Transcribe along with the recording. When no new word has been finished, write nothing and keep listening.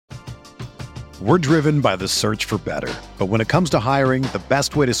We're driven by the search for better. But when it comes to hiring, the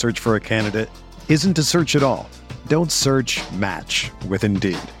best way to search for a candidate isn't to search at all. Don't search, match with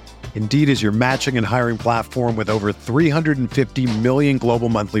Indeed. Indeed is your matching and hiring platform with over 350 million global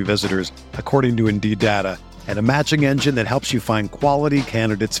monthly visitors, according to Indeed data, and a matching engine that helps you find quality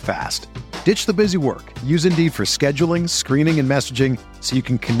candidates fast. Ditch the busy work. Use Indeed for scheduling, screening, and messaging so you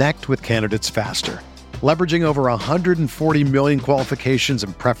can connect with candidates faster. Leveraging over 140 million qualifications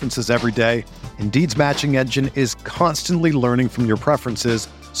and preferences every day, Indeed's matching engine is constantly learning from your preferences,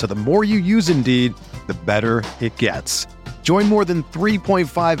 so the more you use Indeed, the better it gets. Join more than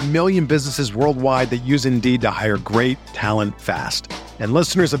 3.5 million businesses worldwide that use Indeed to hire great talent fast. And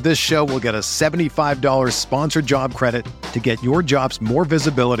listeners of this show will get a $75 sponsored job credit to get your jobs more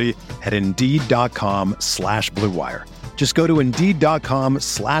visibility at Indeed.com/Blue Wire. Just go to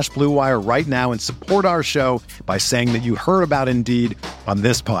Indeed.com/Blue Wire right now and support our show by saying that you heard about Indeed on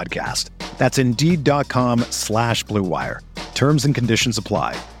this podcast. That's Indeed.com/Blue Wire. Terms and conditions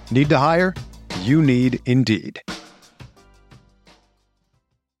apply. Need to hire? You need Indeed.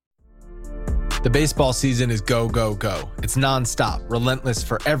 The baseball season is go, go, go. It's nonstop, relentless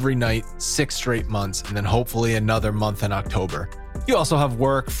for every night, 6 straight months, and then hopefully another month in October. You also have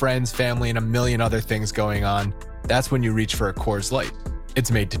work, friends, family, and a million other things going on. That's when you reach for a Coors Light. It's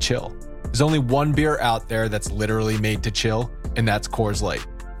made to chill. There's only one beer out there that's literally made to chill, and that's Coors Light.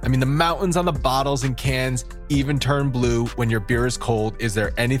 I mean, the mountains on the bottles and cans even turn blue when your beer is cold. Is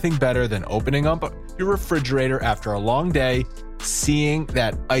there anything better than opening up your refrigerator after a long day, seeing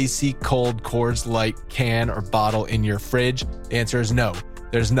that icy cold Coors Light can or bottle in your fridge? The answer is no.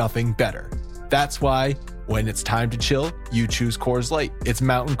 There's nothing better. That's why when it's time to chill, you choose Coors Light. It's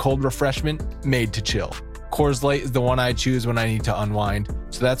mountain cold refreshment made to chill. Coors Light is the one I choose when I need to unwind.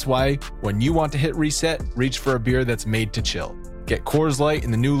 So that's why when you want to hit reset, reach for a beer that's made to chill. Get Coors Light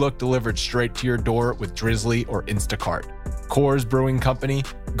in the new look delivered straight to your door with Drizzly or Instacart. Coors Brewing Company,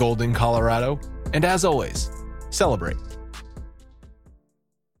 Golden, Colorado. And as always, celebrate.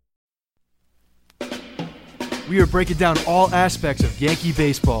 We are breaking down all aspects of Yankee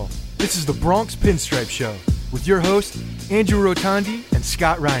baseball. This is the Bronx Pinstripe Show with your hosts, Andrew Rotondi and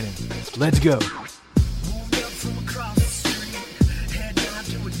Scott Reinen. Let's go.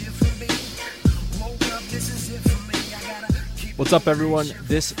 What's up, everyone?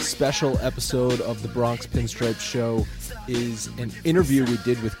 This special episode of the Bronx Pinstripe Show is an interview we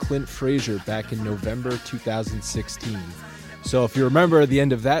did with Clint Frazier back in November 2016. So if you remember, at the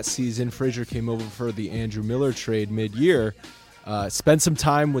end of that season, Frazier came over for the Andrew Miller trade mid-year, spent some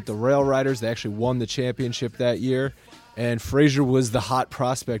time with the Rail Riders. They actually won the championship that year, and Frazier was the hot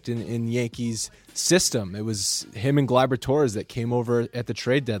prospect in Yankees system. It was him and Gleyber Torres that came over at the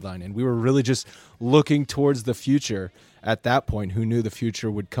trade deadline, and we were really just looking towards the future at that point. Who knew the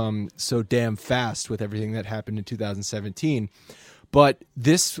future would come so damn fast with everything that happened in 2017? But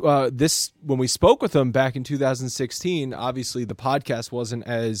this when we spoke with him back in 2016, obviously the podcast wasn't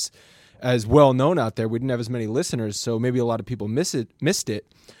as well known out there. We didn't have as many listeners, so maybe a lot of people missed it.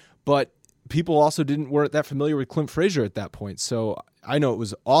 But people also weren't that familiar with Clint Frazier at that point. So I know it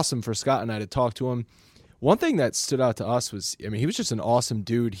was awesome for Scott and I to talk to him. One thing that stood out to us was, I mean, he was just an awesome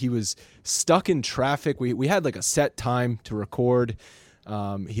dude. He was stuck in traffic. We had like a set time to record.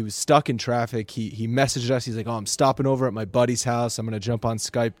 He was stuck in traffic. He messaged us. He's like, "Oh, I'm stopping over at my buddy's house. I'm going to jump on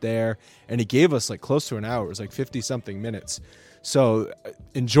Skype there." And he gave us like close to an hour. It was like 50-something minutes. So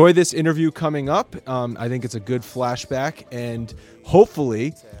enjoy this interview coming up. I think it's a good flashback. And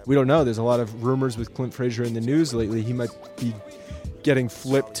hopefully, we don't know, there's a lot of rumors with Clint Frazier in the news lately. He might be getting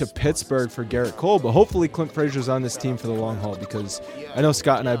flipped to Pittsburgh for Garrett Cole. But hopefully Clint Frazier's on this team for the long haul, because I know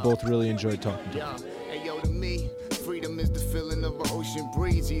Scott and I both really enjoyed talking to him. Freedom is the feeling of an ocean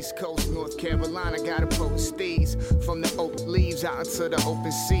breeze. East Coast, North Carolina, got a post steez. From the oak leaves out into the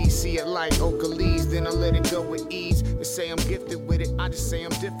open sea. See it like oak leaves, then I let it go with ease. They say I'm gifted with it, I just say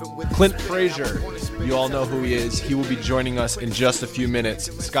I'm different with it. Clint Frazier, you all know who he is. He will be joining us in just a few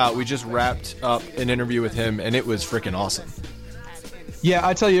minutes. Scott, we just wrapped up an interview with him, and it was freaking awesome. Yeah,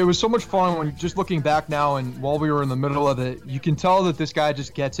 I tell you, it was so much fun. When just looking back now, and while we were in the middle of it, you can tell that this guy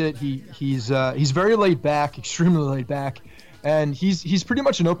just gets it. He's very laid back, extremely laid back, and he's pretty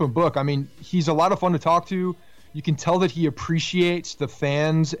much an open book. I mean, he's a lot of fun to talk to. You can tell that he appreciates the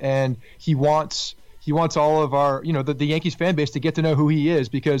fans, and he wants all of our, the Yankees fan base to get to know who he is,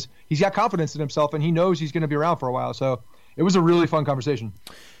 because he's got confidence in himself and he knows he's going to be around for a while. So it was a really fun conversation.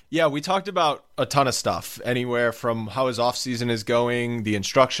 Yeah, we talked about a ton of stuff, anywhere from how his offseason is going, the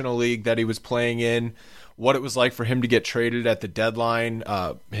instructional league that he was playing in, what it was like for him to get traded at the deadline,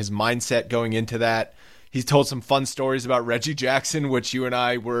 his mindset going into that. He's told some fun stories about Reggie Jackson, which you and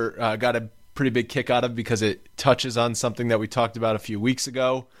I got a pretty big kick out of because it touches on something that we talked about a few weeks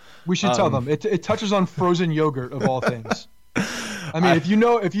ago. We should tell them. It touches on frozen yogurt of all things. I mean,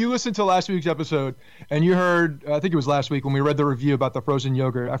 if you listened to last week's episode and you heard, I think it was last week when we read the review about the frozen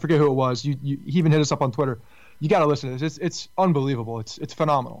yogurt. I forget who it was. He even hit us up on Twitter. You got to listen to this. It's unbelievable. It's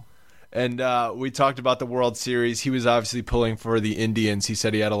phenomenal. And we talked about the World Series. He was obviously pulling for the Indians. He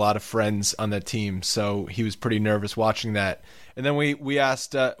said he had a lot of friends on that team, so he was pretty nervous watching that. And then we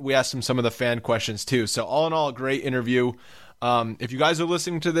asked him some of the fan questions too. So all in all, a great interview. If you guys are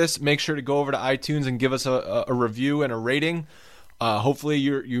listening to this, make sure to go over to iTunes and give us a review and a rating. Hopefully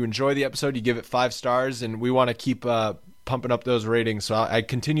you enjoy the episode. You give it 5 stars, and we want to keep pumping up those ratings. So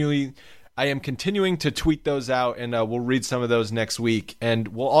I am continuing to tweet those out, and we'll read some of those next week. And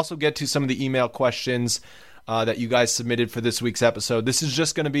we'll also get to some of the email questions that you guys submitted for this week's episode. This is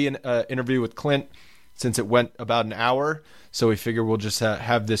just going to be an interview with Clint since it went about an hour. So we figure we'll just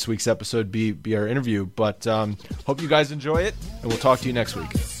have this week's episode be our interview. But hope you guys enjoy it, and we'll talk to you next week.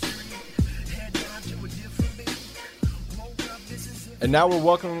 And now we're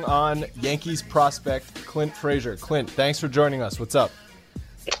welcoming on Yankees prospect Clint Frazier. Clint, thanks for joining us. What's up?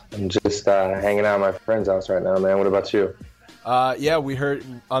 I'm just hanging out at my friend's house right now, man. What about you? Yeah, we heard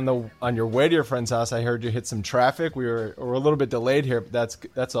on your way to your friend's house, I heard you hit some traffic. We're a little bit delayed here, but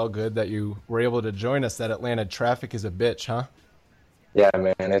that's all good that you were able to join us. That Atlanta traffic is a bitch, huh? Yeah,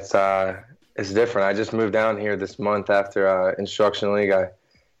 man. It's different. I just moved down here this month after Instruction League. I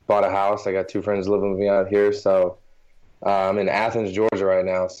bought a house. I got 2 friends living with me out here, so I'm in Athens, Georgia right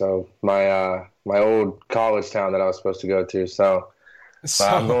now. So my old college town that I was supposed to go to. So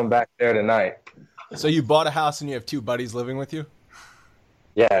I'm going back there tonight. So you bought a house and you have 2 buddies living with you?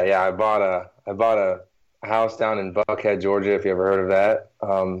 Yeah. I bought a house down in Buckhead, Georgia. If you ever heard of that,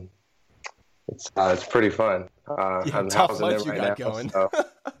 it's pretty fun. I'm tough housing life them you right got now, going. so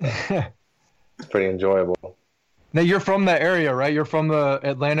it's pretty enjoyable. Now you're from the area, right? You're from the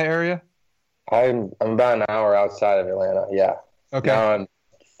Atlanta area? I'm about an hour outside of Atlanta. Yeah. Okay. Now I'm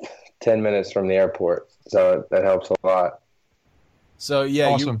 10 minutes from the airport, so that helps a lot. So yeah,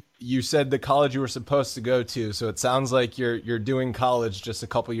 awesome. You said the college you were supposed to go to, so it sounds like you're doing college just a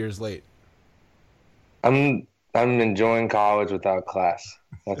couple years late. I'm enjoying college without class.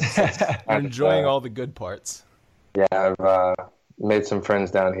 I'm enjoying all the good parts. Yeah, I've made some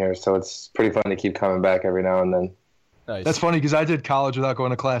friends down here, so it's pretty fun to keep coming back every now and then. Nice. That's funny because I did college without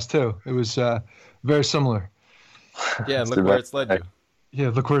going to class too. It was very similar. Yeah, and look where it's led you. Yeah,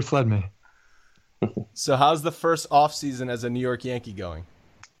 look where it's led me. So how's the first off season as a New York Yankee going?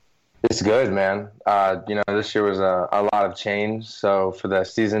 It's good, man. This year was a lot of change. So for the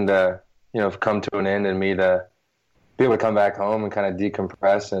season to, come to an end and me to be able to come back home and kind of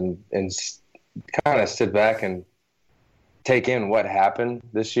decompress and kind of sit back and take in what happened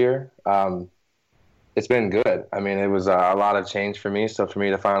this year, it's been good. I mean, it was a lot of change for me. So for me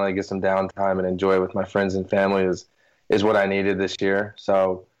to finally get some downtime and enjoy it with my friends and family is what I needed this year.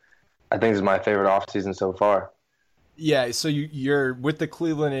 So I think this is my favorite off season so far. Yeah, so you're with the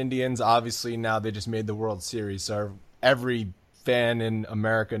Cleveland Indians. Obviously, now they just made the World Series, so every fan in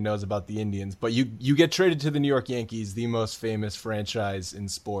America knows about the Indians. But you get traded to the New York Yankees, the most famous franchise in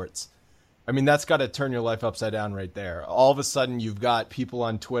sports. I mean, that's got to turn your life upside down right there. All of a sudden, you've got people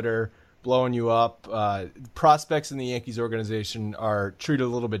on Twitter blowing you up. Prospects in the Yankees organization are treated a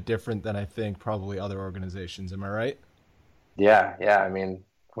little bit different than I think probably other organizations. Am I right? Yeah. I mean,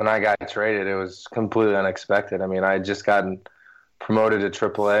 when I got traded, it was completely unexpected. I mean, I had just gotten promoted to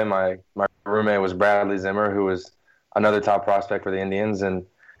AAA. My roommate was Bradley Zimmer, who was another top prospect for the Indians. And,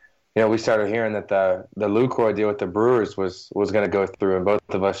 we started hearing that the Lucroy deal with the Brewers was going to go through, and both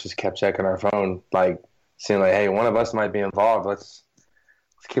of us just kept checking our phone, like, seeing like, hey, one of us might be involved. Let's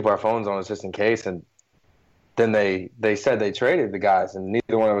keep our phones on us just in case. And then they said they traded the guys, and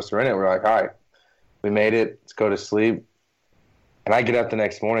neither one of us were in it. We're like, all right, we made it. Let's go to sleep. And I get up the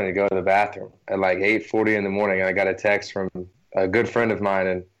next morning to go to the bathroom at like 8:40 in the morning, and I got a text from a good friend of mine,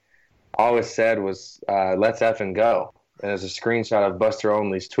 and all it said was, let's effing go. And there's a screenshot of Buster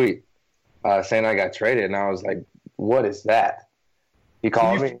Olney's tweet saying I got traded, and I was like, what is that? He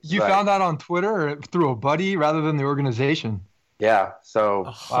called me. You found that on Twitter or through a buddy rather than the organization? Yeah.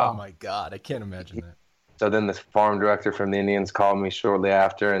 So. Oh, my God. I can't imagine that. So then the farm director from the Indians called me shortly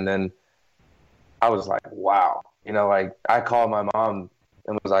after, and then I was like, wow. I called my mom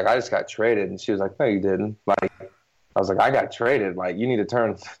and was like, I just got traded. And she was like, no, you didn't. Like, I was like, I got traded. Like, you need to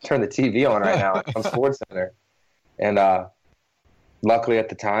turn the TV on right now on SportsCenter. And luckily at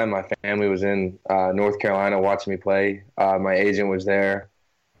the time, my family was in North Carolina watching me play. My agent was there.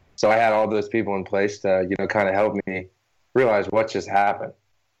 So I had all those people in place to, kind of help me realize what just happened.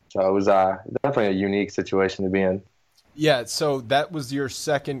 So it was definitely a unique situation to be in. Yeah, so that was your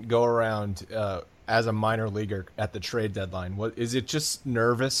second go-around as a minor leaguer at the trade deadline. Is it just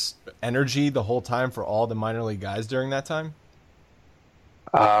nervous energy the whole time for all the minor league guys during that time?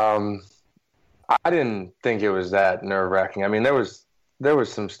 I didn't think it was that nerve-wracking. I mean, there was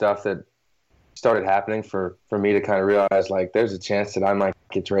some stuff that started happening for me to kind of realize, like, there's a chance that I might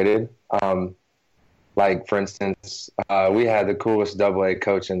get traded. Like, for instance, we had the coolest AA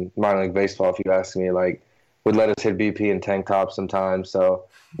coach in minor league baseball, if you ask me. Like, would let us hit BP in tank tops sometimes, so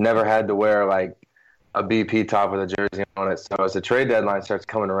never had to wear, like, a BP top with a jersey on it. So as the trade deadline starts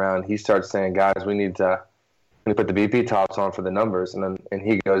coming around, he starts saying, guys, we need to put the BP tops on for the numbers. And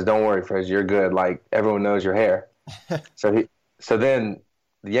he goes, don't worry, Frazier, you're good. Like, everyone knows your hair. So then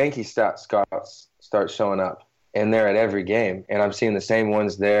the Yankees scouts start showing up, and they're at every game. And I'm seeing the same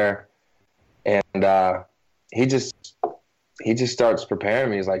ones there. And he just starts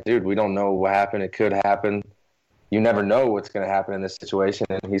preparing me. He's like, dude, we don't know what happened. It could happen. You never know what's going to happen in this situation.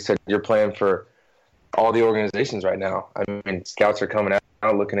 And he said, you're playing for all the organizations right now. I mean, scouts are coming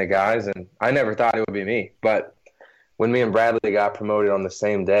out looking at guys, and I never thought it would be me. But when me and Bradley got promoted on the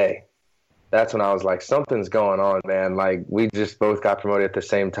same day, that's when I was like, something's going on, man. Like, we just both got promoted at the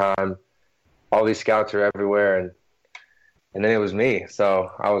same time. All these scouts are everywhere, and then it was me.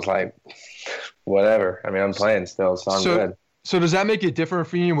 So I was like, whatever. I mean, I'm playing still, so I'm good. So does that make it different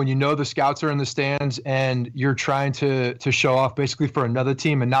for you when you know the scouts are in the stands and you're trying to show off basically for another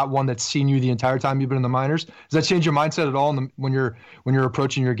team and not one that's seen you the entire time you've been in the minors? Does that change your mindset at all when you're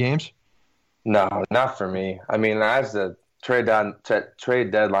approaching your games? No, not for me. I mean, as the trade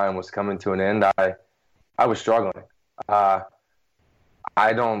deadline was coming to an end, I was struggling. I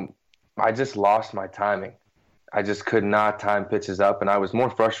just lost my timing. I just could not time pitches up, and I was more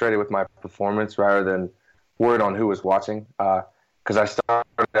frustrated with my performance rather than worried on who was watching, because I started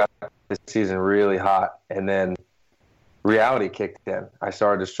out this season really hot, and then reality kicked in. I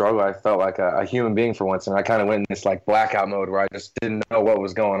started to struggle. I felt like a human being for once, and I kind of went in this like blackout mode where I just didn't know what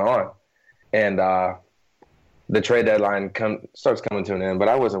was going on. And the trade deadline starts coming to an end, but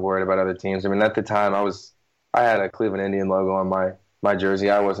I wasn't worried about other teams. I mean, at the time, I had a Cleveland Indian logo on my jersey.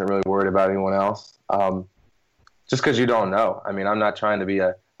 I wasn't really worried about anyone else, just because you don't know. I mean, I'm not trying to be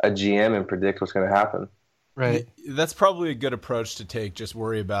a GM and predict what's going to happen. Right. That's probably a good approach to take. Just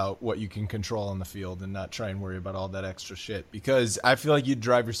worry about what you can control on the field and not try and worry about all that extra shit. Because I feel like you'd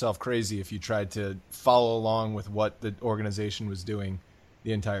drive yourself crazy if you tried to follow along with what the organization was doing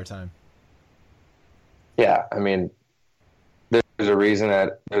the entire time. Yeah, I mean, there's a reason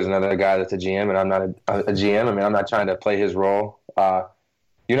that there's another guy that's a GM and I'm not a GM. I mean, I'm not trying to play his role.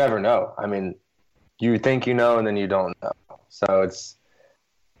 You never know. I mean, you think you know and then you don't know. So it's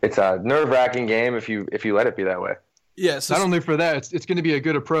a nerve-wracking game if you let it be that way. Yeah. So not only for that, it's going to be a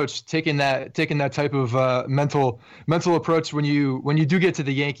good approach taking that type of mental approach when you do get to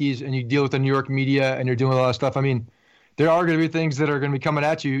the Yankees and you deal with the New York media and you're doing a lot of stuff. I mean, there are going to be things that are going to be coming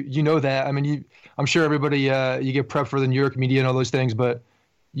at you. You know that. I mean, I'm sure everybody you get prepped for the New York media and all those things, but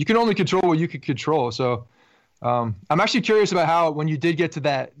you can only control what you can control. So I'm actually curious about how when you did get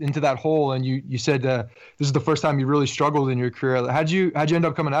into that hole and you said this is the first time you really struggled in your career. How'd you end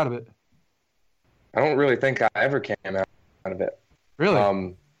up coming out of it? I don't really think I ever came out of it.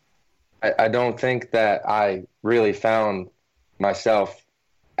 Really? I don't think that I really found myself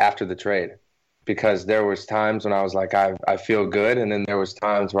after the trade, because there was times when I was like, I feel good, and then there was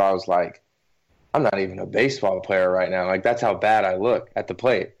times where I was like, I'm not even a baseball player right now. Like, that's how bad I look at the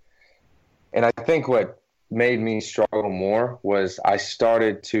plate. And I think what made me struggle more was I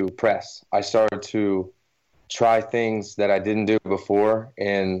started to press. I started to try things that I didn't do before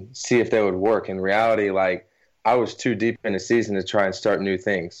and see if they would work. In reality, like, I was too deep in the season to try and start new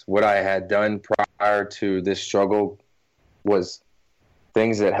things. What I had done prior to this struggle was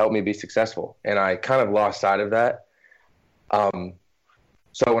things that helped me be successful, and I kind of lost sight of that.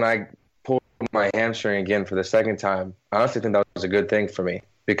 So when I pulled my hamstring again for the second time, I honestly think that was a good thing for me,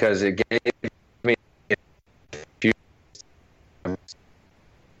 because it gave me a few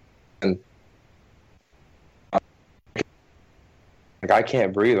I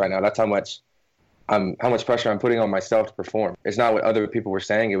can't breathe right now. That's how much pressure I'm putting on myself to perform. It's not what other people were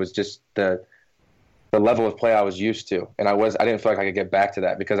saying. It was just the level of play I was used to. And I didn't feel like I could get back to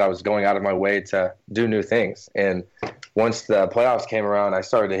that because I was going out of my way to do new things. And once the playoffs came around, I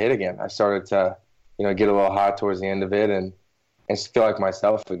started to hit again. I started to, get a little hot towards the end of it and feel like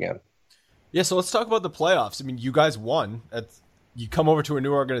myself again. Yeah, so let's talk about the playoffs. I mean, you guys won. You come over to a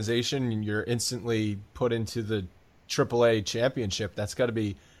new organization and you're instantly put into the AAA championship. That's got to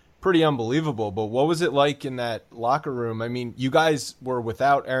be pretty unbelievable. But what was it like in that locker room? I mean, you guys were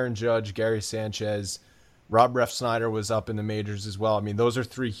without Aaron Judge, Gary Sanchez, Rob Refsnyder was up in the majors as well. I mean, those are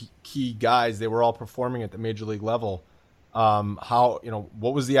three key guys. They were all performing at the major league level. What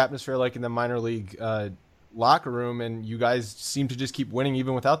was the atmosphere like in the minor league locker room? And you guys seem to just keep winning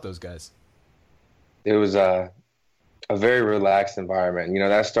even without those guys. It was a very relaxed environment.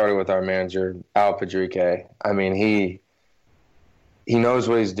 That started with our manager, Al Padrique. I mean, he knows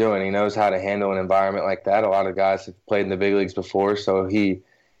what he's doing. He knows how to handle an environment like that. A lot of guys have played in the big leagues before, so he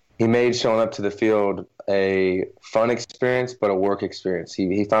made showing up to the field a fun experience, but a work experience.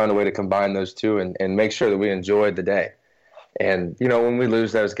 He found a way to combine those two and make sure that we enjoyed the day. And, when we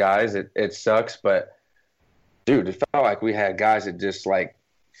lose those guys, it sucks. But, dude, it felt like we had guys that just,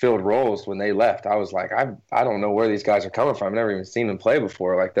 filled roles when they left. I was like, I don't know where these guys are coming from. I've never even seen them play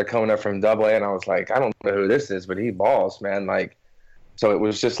before. They're coming up from AA, and I was like, I don't know who this is, but he balls, man. So it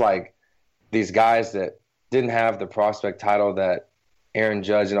was just these guys that didn't have the prospect title that Aaron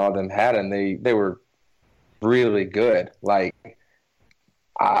Judge and all of them had, and they were really good. I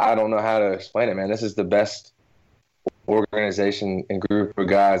don't know how to explain it, man. This is the best organization and group of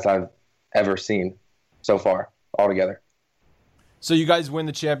guys I've ever seen so far altogether. So you guys win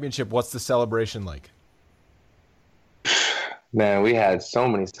the championship. What's the celebration like? Man, we had so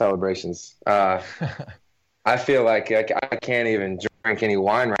many celebrations. I feel like I can't even drink any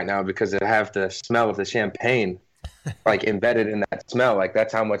wine right now because I have the smell of the champagne embedded in that smell.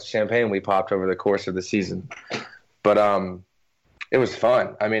 That's how much champagne we popped over the course of the season. But it was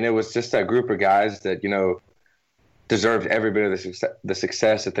fun. I mean, it was just a group of guys that, deserved every bit of the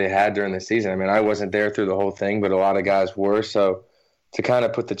success that they had during the season. I mean, I wasn't there through the whole thing, but a lot of guys were. So to kind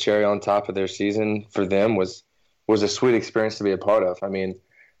of put the cherry on top of their season for them was a sweet experience to be a part of. I mean,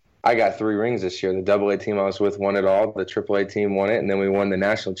 I got 3 rings this year. The AA team I was with won it all. The AAA team won it, and then we won the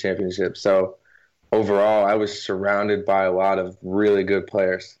national championship. So overall, I was surrounded by a lot of really good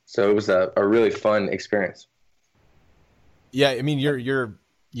players. So it was a really fun experience. Yeah, I mean,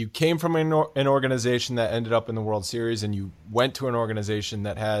 you came from an organization that ended up in the World Series, and you went to an organization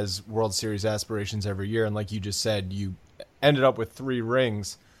that has World Series aspirations every year. And like you just said, you ended up with 3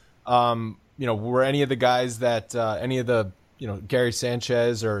 rings. Were any of the guys that Gary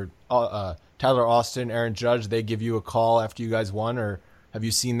Sanchez or Tyler Austin, Aaron Judge, they give you a call after you guys won, or have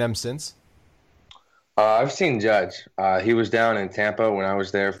you seen them since? I've seen Judge. He was down in Tampa when I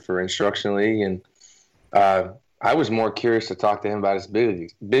was there for Instruction League, and I was more curious to talk to him about his big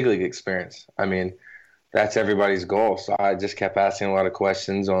league experience. I mean, that's everybody's goal. So I just kept asking a lot of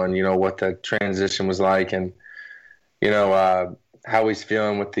questions on, what the transition was like and, how he's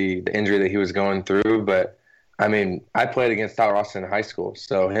feeling with the injury that he was going through. But, I mean, I played against Tyler Austin in high school,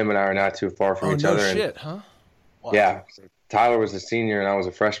 so him and I are not too far from each other. Oh, no shit, huh? Wow. Yeah. So Tyler was a senior and I was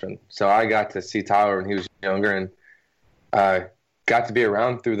a freshman. So I got to see Tyler when he was younger and got to be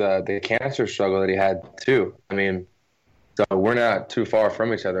around through the cancer struggle that he had too. I mean, so we're not too far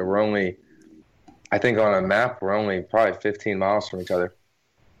from each other. We're only, I think on a map, we're only probably 15 miles from each other.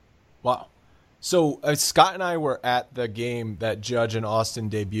 Wow. So Scott and I were at the game that Judge and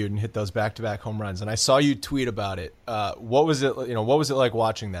Austin debuted and hit those back-to-back home runs, and I saw you tweet about it. What was it? What was it like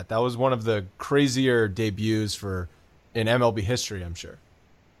watching that? That was one of the crazier debuts in MLB history, I'm sure.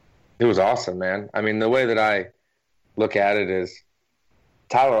 It was awesome, man. I mean, the way that I look at it is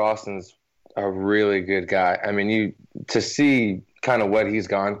Tyler Austin's a really good guy. I mean, to see kind of what he's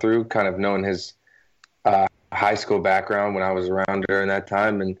gone through, kind of knowing his high school background when I was around during that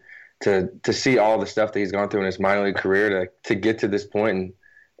time, and to see all the stuff that he's gone through in his minor league career to get to this point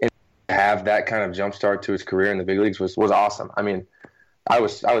and have that kind of jump start to his career in the big leagues was awesome. I mean, I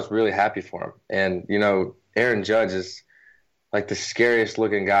was really happy for him. And, Aaron Judge is like the scariest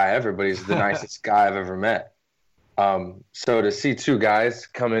looking guy ever, but he's the nicest guy I've ever met. So to see 2 guys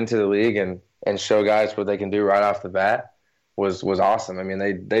come into the league and show guys what they can do right off the bat was awesome. I mean,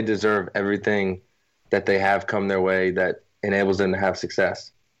 they deserve everything that they have come their way that enables them to have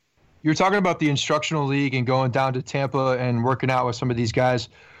success. You're talking about the instructional league and going down to Tampa and working out with some of these guys.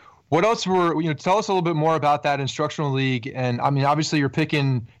 What else tell us a little bit more about that instructional league. And I mean, obviously you're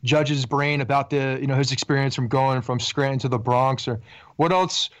picking Judge's brain about his experience from going from Scranton to the Bronx, or what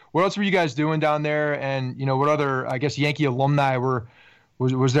else were you guys doing down there? And, what other, I guess, Yankee alumni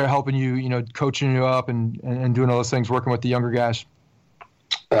was there helping you, coaching you up and doing all those things, working with the younger guys?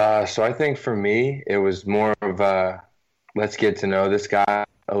 So I think for me, it was more of let's get to know this guy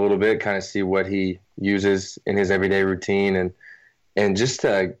a little bit, kind of see what he uses in his everyday routine and just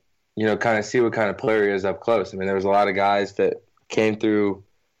to, kind of see what kind of player he is up close. I mean, there was a lot of guys that came through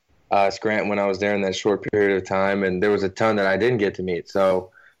Scranton when I was there in that short period of time, and there was a ton that I didn't get to meet.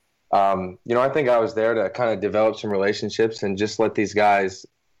 So I think I was there to kind of develop some relationships and just let these guys,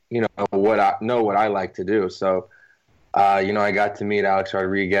 what I like to do. So, I got to meet Alex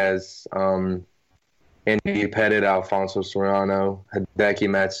Rodriguez, Andy Pettit, Alfonso Soriano, Hideki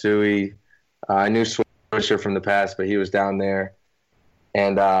Matsui. I knew Swisher from the past, but he was down there.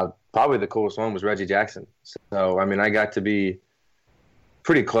 And probably the coolest one was Reggie Jackson. So, I got to be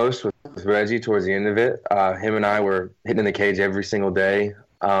pretty close with Reggie towards the end of it. Him and I were hitting in the cage every single day.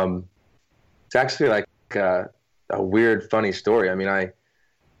 It's actually like a weird, funny story.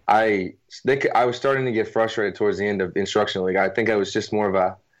 I was starting to get frustrated towards the end of instructional league. I think I was just more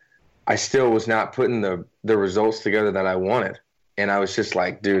of I still was not putting the results together that I wanted. And I was just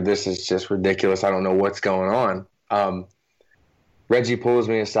like, dude, this is just ridiculous. I don't know what's going on. Reggie pulls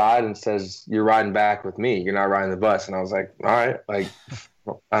me aside and says, "You're riding back with me. You're not riding the bus." And I was like, all right,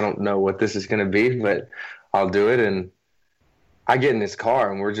 I don't know what this is going to be, but I'll do it. And I get in his car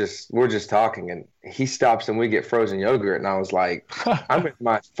and we're just talking, and he stops and we get frozen yogurt. And I was like, I'm in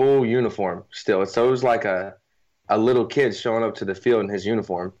my full uniform still. So it was like a little kid showing up to the field in his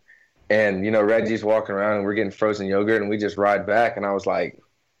uniform. And, Reggie's walking around and we're getting frozen yogurt and we just ride back. And I was like,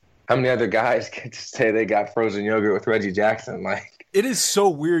 how many other guys get to say they got frozen yogurt with Reggie Jackson? It is so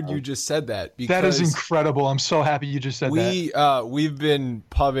weird you just said that. Because that is incredible. I'm so happy you just said that. We've been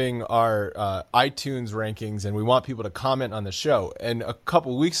pubbing our iTunes rankings, and we want people to comment on the show. And a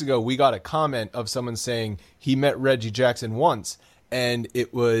couple weeks ago, we got a comment of someone saying he met Reggie Jackson once, and he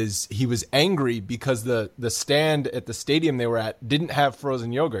was angry because the stand at the stadium they were at didn't have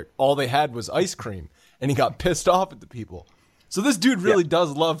frozen yogurt. All they had was ice cream, and he got pissed off at the people. So this dude really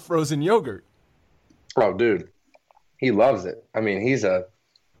does love frozen yogurt. Oh, dude. He loves it. Reggie's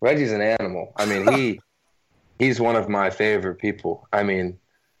an animal. He's one of my favorite people.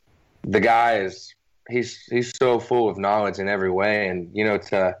 The guy he's so full of knowledge in every way. And,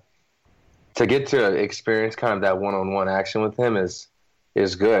 to get to experience kind of that one-on-one action with him is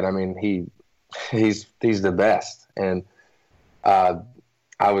good. He's the best. And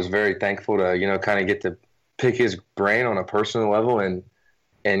I was very thankful to, kind of get to pick his brain on a personal level and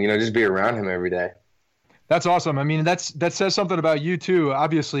just be around him every day. That's awesome. That says something about you too.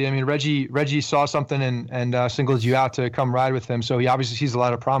 Obviously, Reggie saw something and singled you out to come ride with him. So he obviously sees a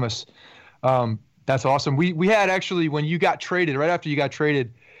lot of promise. That's awesome. We had actually, when you got traded, right after you got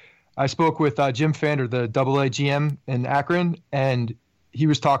traded, I spoke with Jim Fander, the AA GM in Akron, and he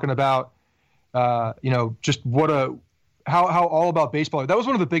was talking about, just how all about baseball. That was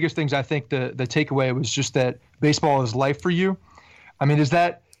one of the biggest things. I think the takeaway was just that baseball is life for you. Is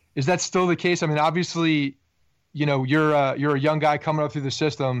that still the case? Obviously, you're a young guy coming up through the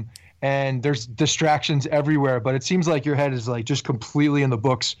system, and there's distractions everywhere. But it seems like your head is just completely in the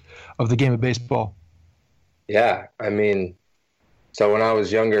books of the game of baseball. Yeah, so when I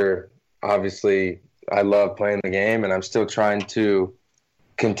was younger, obviously I loved playing the game, and I'm still trying to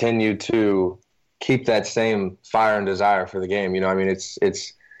continue to keep that same fire and desire for the game.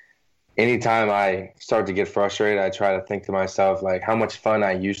 It's anytime I start to get frustrated, I try to think to myself, how much fun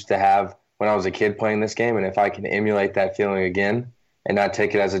I used to have when I was a kid playing this game, and if I can emulate that feeling again and not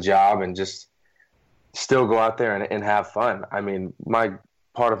take it as a job and just still go out there and have fun. My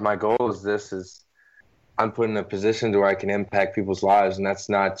part of my goal is I'm put in a position to where I can impact people's lives, and that's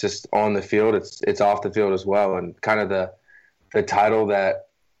not just on the field, it's off the field as well. And kind of the title that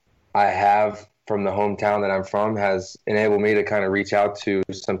I have from the hometown that I'm from has enabled me to kind of reach out to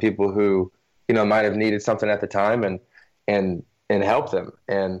some people who, might have needed something at the time and help them.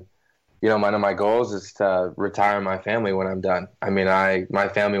 And, one of my goals is to retire my family when I'm done. My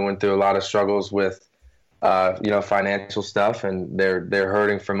family went through a lot of struggles with, financial stuff, and they're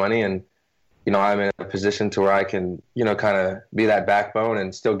hurting for money. And, I'm in a position to where I can, kind of be that backbone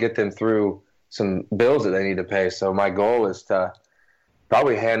and still get them through some bills that they need to pay. So my goal is to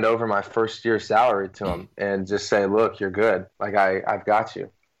probably hand over my first year's salary to them and just say, look, you're good. I've got you.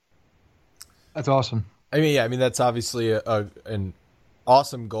 That's awesome. That's obviously an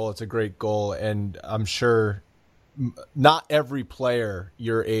awesome goal. It's a great goal. And I'm sure not every player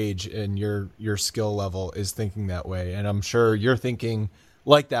your age and your skill level is thinking that way. And I'm sure you're thinking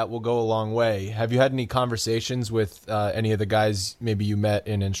like that will go a long way. Have you had any conversations with any of the guys maybe you met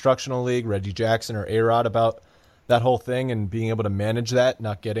in instructional league, Reggie Jackson or A-Rod, about that whole thing and being able to manage that,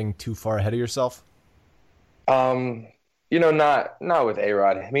 not getting too far ahead of yourself? Not with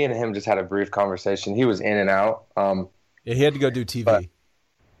A-Rod. Me and him just had a brief conversation. He was in and out. Yeah, he had to go do TV. But,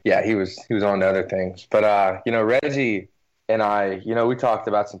 yeah, he was on to other things. But Reggie and I, we talked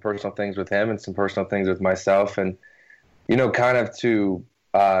about some personal things with him and some personal things with myself, and kind of to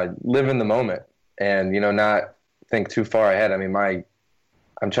live in the moment and not think too far ahead.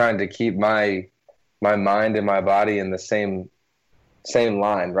 I'm trying to keep my mind and my body in the same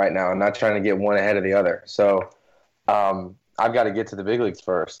line right now. I'm not trying to get one ahead of the other. So I've got to get to the big leagues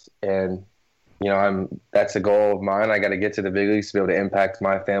first, and that's a goal of mine. I got to get to the big leagues to be able to impact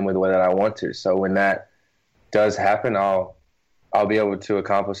my family the way that I want to. So when that does happen, I'll be able to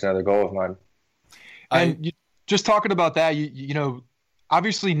accomplish another goal of mine. And just talking about that,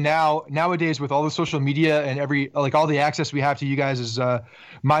 obviously nowadays with all the social media and all the access we have to you guys as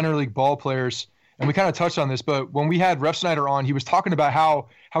minor league ball players, and we kind of touched on this, but when we had Ref Snyder on, he was talking about how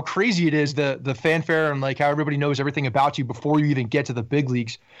crazy it is, the fanfare, and like how everybody knows everything about you before you even get to the big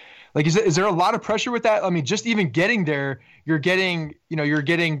leagues. Like, is there a lot of pressure with that? I mean, just even getting there, you're getting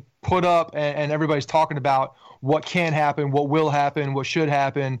put up, and everybody's talking about what can happen, what will happen, what should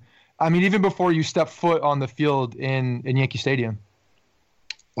happen. I mean, even before you step foot on the field in Yankee Stadium.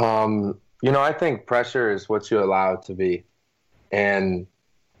 I think pressure is what you allow it to be. And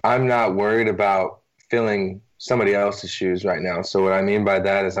I'm not worried about filling somebody else's shoes right now. So what I mean by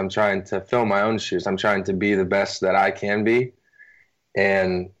that is I'm trying to fill my own shoes. I'm trying to be the best that I can be.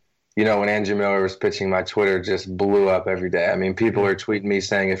 And, when Andrew Miller was pitching, my Twitter just blew up every day. I mean, people are tweeting me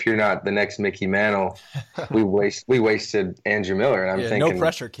saying, if you're not the next Mickey Mantle, we wasted Andrew Miller. And I'm thinking, no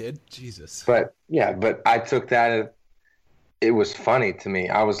pressure, kid. Jesus. But I took that. It was funny to me.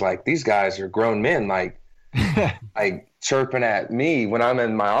 I was like, these guys are grown men, like chirping at me when I'm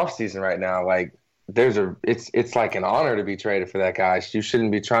in my off season right now. Like it's like an honor to be traded for that guy. You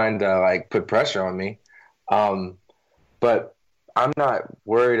shouldn't be trying to put pressure on me. But I'm not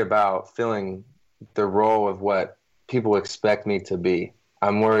worried about filling the role of what people expect me to be.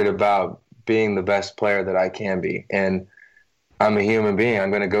 I'm worried about being the best player that I can be. And I'm a human being. I'm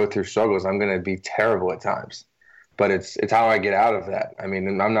going to go through struggles. I'm going to be terrible at times. But it's how I get out of that. I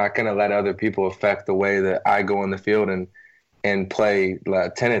mean, I'm not going to let other people affect the way that I go on the field and play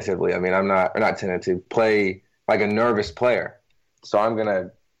tentatively. I mean, I'm not tentative, play like a nervous player. So I'm going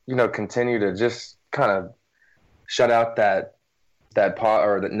to, continue to just kind of shut out that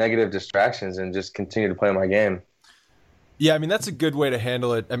the negative distractions and just continue to play my game. Yeah, I mean, that's a good way to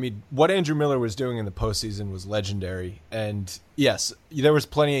handle it. I mean, what Andrew Miller was doing in the postseason was legendary. And yes, there was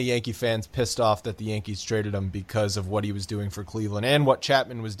plenty of Yankee fans pissed off that the Yankees traded him because of what he was doing for Cleveland and what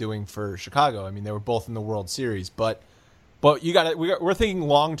Chapman was doing for Chicago. I mean, they were both in the World Series, but we're thinking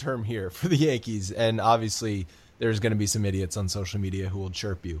long-term here for the Yankees. And obviously there's going to be some idiots on social media who will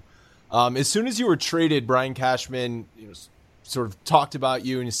chirp you. As soon as you were traded, Brian Cashman, sort of talked about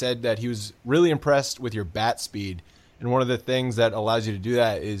you and he said that he was really impressed with your bat speed. And one of the things that allows you to do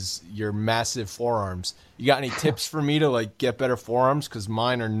that is your massive forearms. You got any tips for me to get better forearms? Because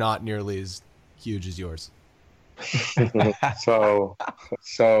mine are not nearly as huge as yours. So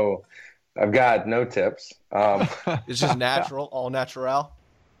I've got no tips. It's just natural, all natural.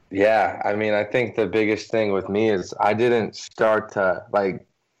 Yeah. I mean, I think the biggest thing with me is I didn't start to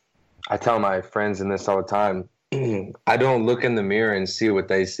I tell my friends in this all the time, I don't look in the mirror and see what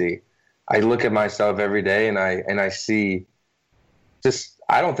they see. I look at myself every day and I see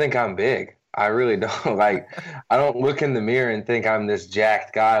I don't think I'm big. I really don't. I don't look in the mirror and think I'm this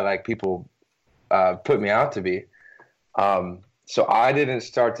jacked guy like people put me out to be. So I didn't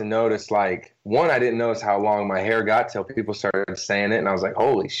start to notice, one, I didn't notice how long my hair got till people started saying it. And I was like,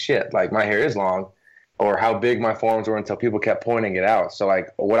 holy shit, my hair is long. Or how big my forearms were until people kept pointing it out. So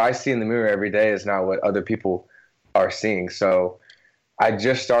what I see in the mirror every day is not what other people are seeing. So I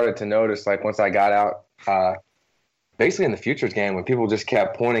just started to notice, once I got out, basically in the Futures game, when people just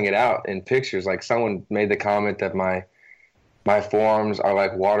kept pointing it out in pictures, someone made the comment that my forearms are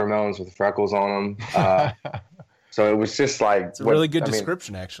like watermelons with freckles on them. So it was just it's a really good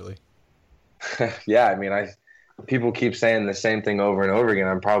description, actually. Yeah, I mean, people keep saying the same thing over and over again.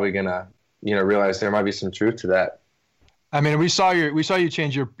 I'm probably gonna, realize there might be some truth to that. I mean, we saw you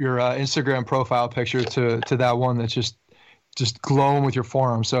change your Instagram profile picture to that one that's just glowing with your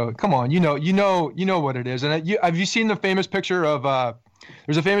forearm. So come on, you know what it is. And have you seen the famous picture of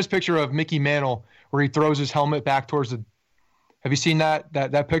there's a famous picture of Mickey Mantle where he throws his helmet back towards the. Have you seen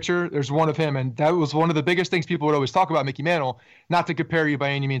that picture? There's one of him, and that was one of the biggest things people would always talk about Mickey Mantle. Not to compare you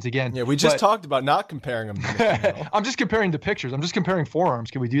by any means again. Yeah, we just talked about not comparing him to Mickey Mantle. I'm just comparing the pictures. I'm just comparing forearms.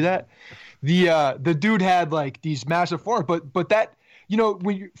 Can we do that? The dude had these massive forearms, but that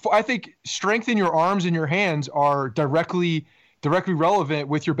I think strength in your arms and your hands are directly relevant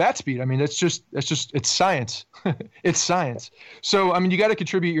with your bat speed. I mean, it's science. It's science. So I mean, you got to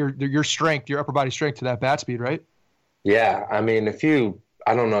contribute your strength, your upper body strength to that bat speed, right? Yeah, I mean,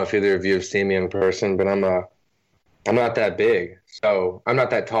 I don't know if either of you have seen me in person, but I'm not that big, so I'm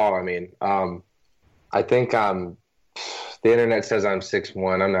not that tall. I mean, I think I'm The internet says I'm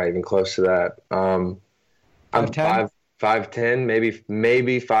 6'1". I'm not even close to that. I'm 5'10",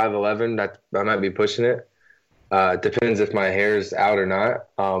 maybe 5'11". That I might be pushing it. Depends if my hair's out or not.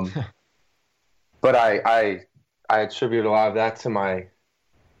 But I attribute a lot of that to my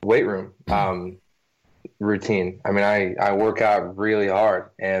weight room routine. I mean, I work out really hard,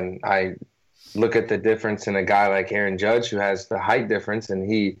 and I look at the difference in a guy like Aaron Judge, who has the height difference, and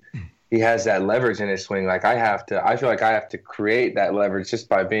he has that leverage in his swing. Like I feel like I have to create that leverage just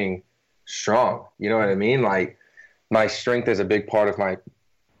by being strong. You know what I mean? Like my strength is a big part of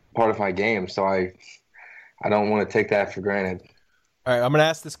my game. So I don't want to take that for granted. All right, I'm going to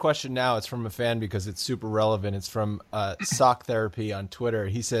ask this question now. It's from a fan because it's super relevant. It's from Sock Therapy on Twitter.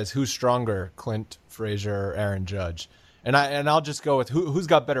 He says, "Who's stronger, Clint Frazier or Aaron Judge?" And I'll just go with who's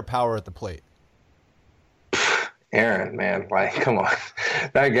got better power at the plate. Aaron, man, like, come on.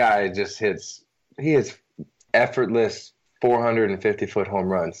 That guy just he hits effortless 450-foot home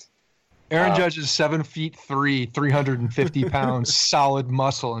runs. Aaron Judge is 7'3", 350 pounds, solid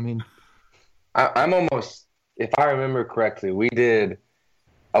muscle. I mean, I'm almost, if I remember correctly, we did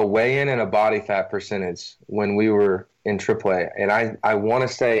a weigh-in and a body fat percentage when we were in AAA. And I want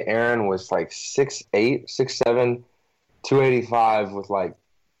to say Aaron was like 6'8", 6'7", 285 with like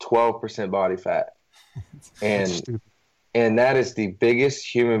 12% body fat. And that is the biggest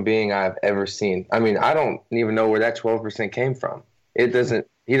human being I've ever seen. I mean, I don't even know where that 12% came from. He doesn't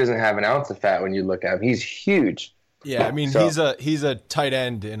have an ounce of fat when you look at him. He's huge. Yeah, I mean, he's a tight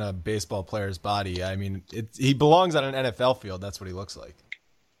end in a baseball player's body. I mean, he belongs on an NFL field. That's what he looks like.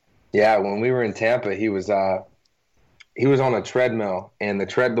 Yeah, when we were in Tampa, he was on a treadmill, and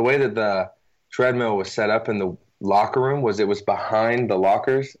the way that the treadmill was set up in the locker room was it was behind the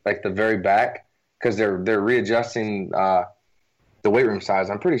lockers, like the very back. Because they're readjusting the weight room size.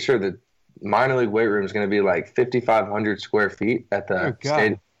 I'm pretty sure the minor league weight room is going to be like 5,500 square feet at the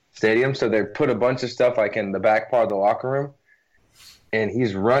stadium. So they put a bunch of stuff like in the back part of the locker room, and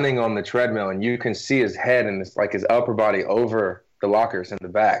he's running on the treadmill, and you can see his head and his upper body over the lockers in the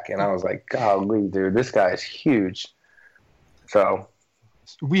back. And I was like, golly, dude, this guy is huge. So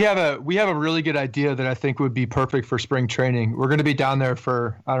we have a really good idea that I think would be perfect for spring training. We're going to be down there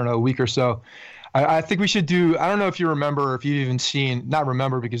for, I don't know, a week or so. I think we should do, I don't know if you remember, or if you've even seen, not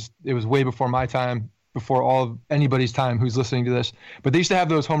remember because it was way before my time, before all of anybody's time who's listening to this, but they used to have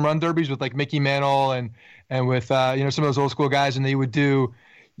those home run derbies with like Mickey Mantle and with, some of those old school guys, and they would do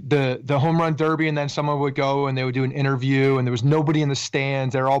the home run derby, and then someone would go and they would do an interview, and there was nobody in the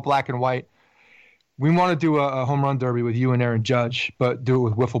stands. They're all black and white. We want to do a home run derby with you and Aaron Judge, but do it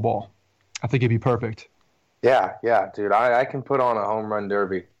with wiffle ball. I think it'd be perfect. Yeah, dude, I can put on a home run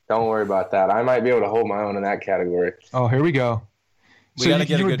derby. Don't worry about that. I might be able to hold my own in that category. Oh, here we go. You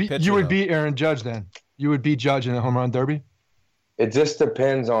would beat beat Aaron Judge then. You would beat Judge in a home run derby? It just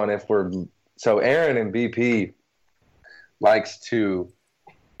depends on if so Aaron and BP likes to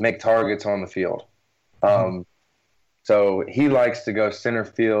make targets on the field. So he likes to go center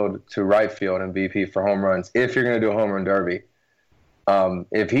field to right field and BP for home runs if you're going to do a home run derby.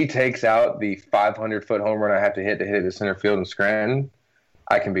 If he takes out the 500-foot home run I have to hit it to center field in Scranton,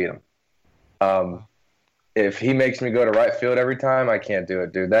 I can beat him. If he makes me go to right field every time, I can't do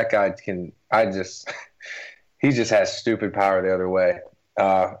it, dude. That guy he just has stupid power the other way.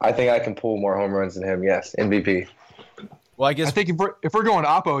 I think I can pull more home runs than him. Yes, MVP. Well, I think if we're going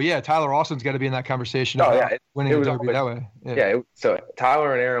Oppo, yeah, Tyler Austin's got to be in that conversation. Oh yeah, winning a derby that way. So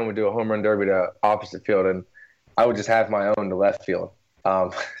Tyler and Aaron would do a home run derby to opposite field, and I would just have my own to left field.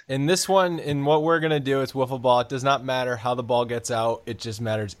 In this one, in what we're gonna do, it's wiffle ball. It does not matter how the ball gets out; it just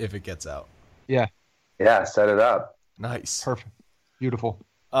matters if it gets out. Yeah. Set it up. Nice. Perfect. Beautiful.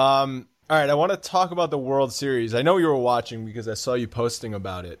 All right, I want to talk about the World Series. I know you were watching because I saw you posting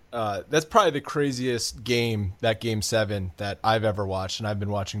about it. That's probably the craziest game, that Game 7, that I've ever watched, and I've been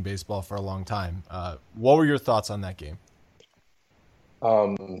watching baseball for a long time. What were your thoughts on that game?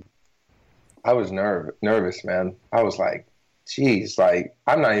 I was nervous, man. I was like, geez, like,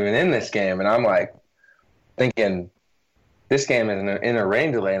 I'm not even in this game. And I'm like thinking, this game is in a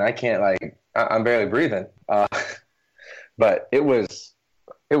rain delay, and I can't, like, I'm barely breathing. But it was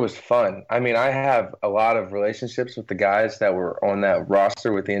fun. I mean, I have a lot of relationships with the guys that were on that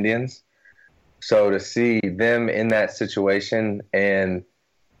roster with the Indians. So to see them in that situation and,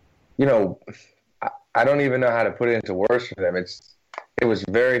 I don't even know how to put it into words for them. It was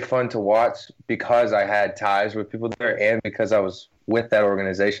very fun to watch because I had ties with people there and because I was with that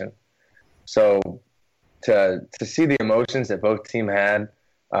organization. So to see the emotions that both teams had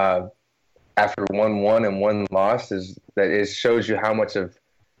after one won and one lost shows you how much of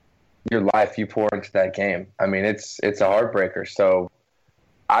your life you pour into that game. I mean, it's a heartbreaker. So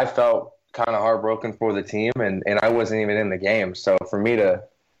I felt kind of heartbroken for the team, and I wasn't even in the game. So for me to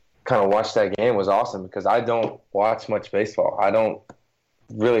kind of watch that game was awesome because I don't watch much baseball. I don't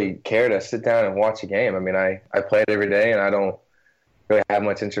really care to sit down and watch a game. I mean, I play it every day, and I don't really have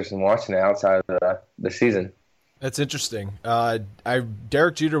much interest in watching it outside of the season. That's interesting.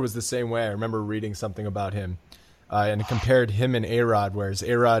 Derek Jeter was the same way. I remember reading something about him. And compared him and A-Rod, whereas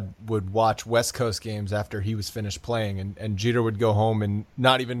A-Rod would watch West Coast games after he was finished playing, and Jeter would go home and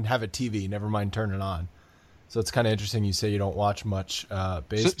not even have a TV, never mind turn it on. So it's kind of interesting you say you don't watch much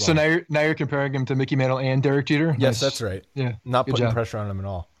baseball. So now you're comparing him to Mickey Mantle and Derek Jeter? Yes, Nice. That's right. Yeah, Not good putting job. pressure on him at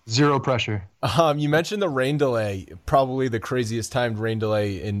all. Zero pressure. You mentioned the rain delay, probably the craziest timed rain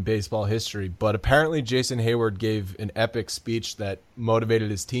delay in baseball history, but apparently Jason Hayward gave an epic speech that motivated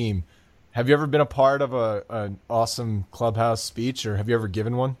his team. Have you ever been a part of an awesome clubhouse speech, or have you ever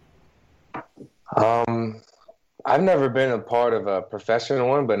given one? I've never been a part of a professional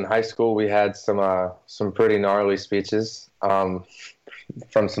one, but in high school we had some pretty gnarly speeches from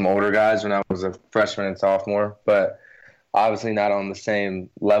some older guys when I was a freshman and sophomore, but obviously not on the same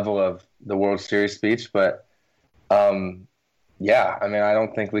level of the World Series speech. But yeah, I mean, I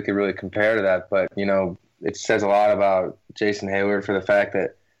don't think we could really compare to that, but it says a lot about Jason Hayward for the fact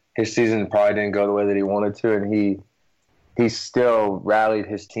that his season probably didn't go the way that he wanted to, and he still rallied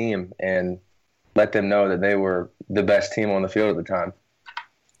his team and let them know that they were the best team on the field at the time.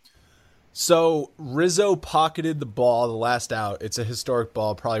 So Rizzo pocketed the ball, the last out. It's a historic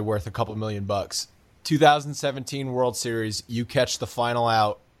ball, probably worth a couple $1 million. 2017 World Series, you catch the final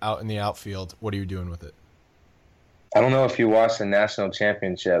out in the outfield. What are you doing with it? I don't know if you watched the national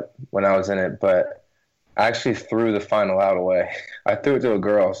championship when I was in it, but I actually threw the final out away. I threw it to a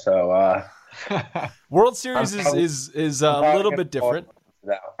girl, so World Series is a little bit different.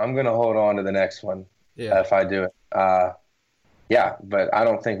 I'm going to hold on to the next one if I do it. Yeah, but I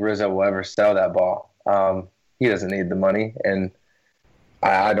don't think Rizzo will ever sell that ball. He doesn't need the money, and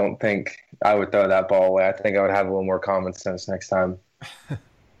I don't think I would throw that ball away. I think I would have a little more common sense next time.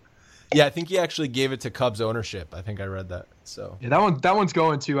 Yeah, I think he actually gave it to Cubs ownership. I think I read that. So yeah, that one's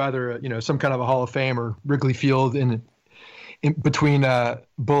going to either some kind of a Hall of Fame or Wrigley Field in between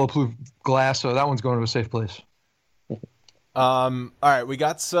bulletproof glass. So that one's going to a safe place. All right, we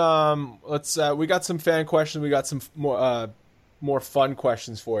got some. We got some fan questions. We got some more fun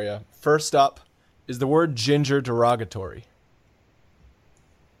questions for you. First up, is the word ginger derogatory?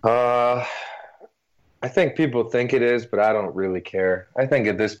 I think people think it is, but I don't really care. I think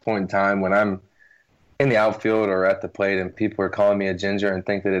at this point in time, when I'm in the outfield or at the plate and people are calling me a ginger and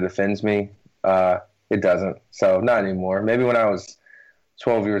think that it offends me, it doesn't. So not anymore. Maybe when I was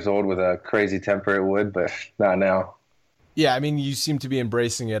 12 years old with a crazy temper it would, but not now. Yeah, I mean, you seem to be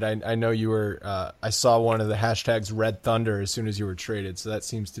embracing it. I know you were I saw one of the hashtags Red Thunder as soon as you were traded, so that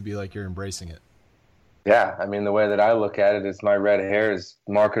seems to be like you're embracing it. Yeah, I mean, the way that I look at it is my red hair is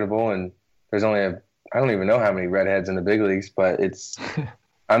marketable, and there's only I don't even know how many redheads in the big leagues, but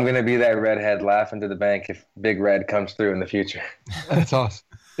I'm going to be that redhead laughing to the bank if Big Red comes through in the future. That's awesome.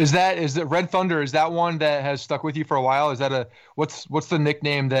 Is that Red Thunder? Is that one that has stuck with you for a while? Is that what's the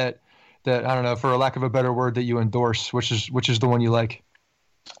nickname that I don't know, for a lack of a better word, that you endorse? Which is the one you like?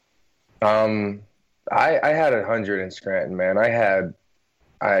 I had 100 in Scranton, man.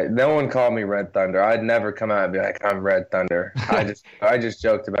 No one called me Red Thunder. I'd never come out and be like, I'm Red Thunder. I just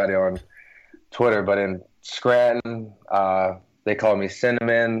joked about it on Twitter, but in Scranton, they call me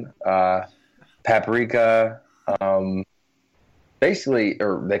Cinnamon, Paprika, basically,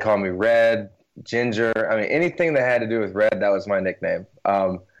 or they call me Red, Ginger. I mean, anything that had to do with red, that was my nickname.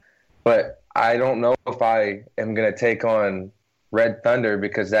 But I don't know if I am going to take on Red Thunder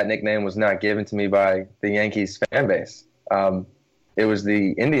because that nickname was not given to me by the Yankees fan base. It was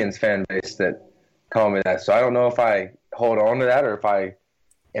the Indians fan base that called me that. So I don't know if I hold on to that or if I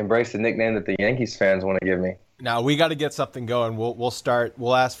embrace the nickname that the Yankees fans want to give me. Now we got to get something going. We'll start.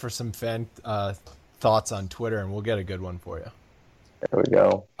 We'll ask for some fan thoughts on Twitter, and we'll get a good one for you. There we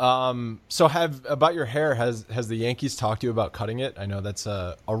go. So about your hair, has the Yankees talked to you about cutting it? I know that's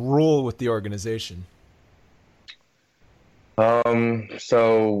a rule with the organization.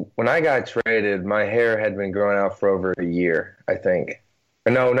 So when I got traded, my hair had been growing out for over a year, I think.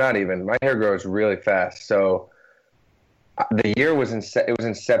 No, not even. My hair grows really fast. So the year was in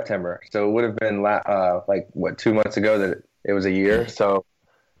September. So it would have been 2 months ago that it was a year. So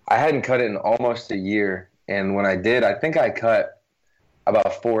I hadn't cut it in almost a year. And when I did, I think I cut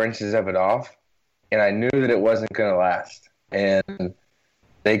about 4 inches of it off. And I knew that it wasn't going to last. And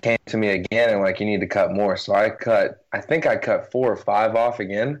they came to me again and like, you need to cut more. So I think I cut 4 or 5 off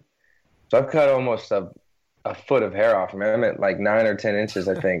again. So I've cut almost a foot of hair off. I mean, I'm at like 9 or 10 inches,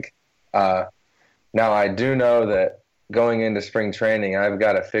 I think. Now I do know that going into spring training, I've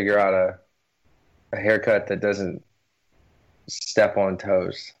got to figure out a haircut that doesn't step on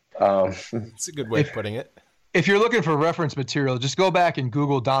toes. It's a good way of putting it. If you're looking for reference material, just go back and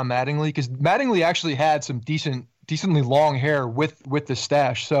Google Don Mattingly, because Mattingly actually had some decently long hair with the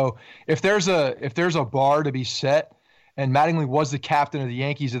stash. So if there's a bar to be set, and Mattingly was the captain of the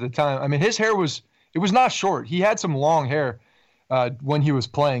Yankees at the time, I mean, his hair was not short. He had some long hair when he was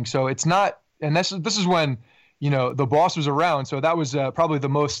playing. So it's not, and this is when, the boss was around. So that was probably the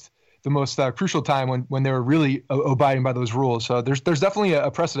most crucial time when they were really abiding by those rules. So there's definitely a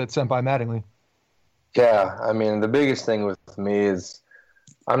precedent set by Mattingly. Yeah, I mean, the biggest thing with me is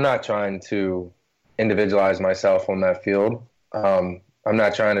I'm not trying to individualize myself on that field. I'm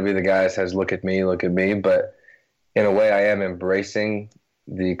not trying to be the guy that says, look at me, but in a way I am embracing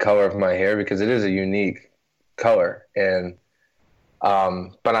the color of my hair because it is a unique color. And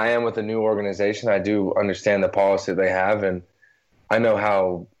but I am with a new organization. I do understand the policy they have, and I know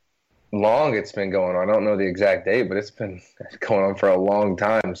how long it's been going on. I don't know the exact date, but it's been going on for a long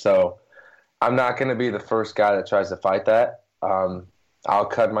time. So I'm not going to be the first guy that tries to fight that. I'll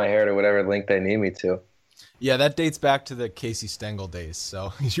cut my hair to whatever length they need me to. Yeah, that dates back to the Casey Stengel days.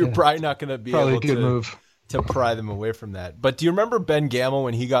 So you're probably not going to be able to pry them away from that. But do you remember Ben Gamel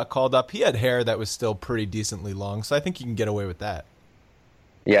when he got called up? He had hair that was still pretty decently long. So I think you can get away with that.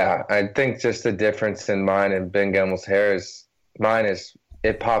 Yeah, I think just the difference in mine and Ben Gamel's hair is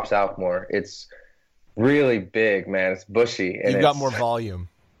it pops out more. It's really big, man. It's bushy. And you've got more volume.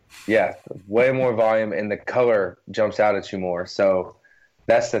 Yeah, way more volume, and the color jumps out at you more. So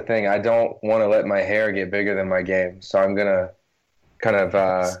that's the thing. I don't want to let my hair get bigger than my game. So I'm going to kind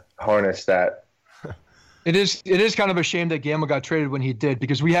of harness that. It is kind of a shame that Gamble got traded when he did,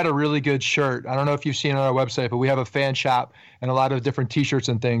 because we had a really good shirt. I don't know if you've seen it on our website, but we have a fan shop and a lot of different T-shirts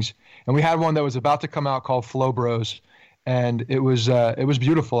and things. And we had one that was about to come out called Flow Bros, and it was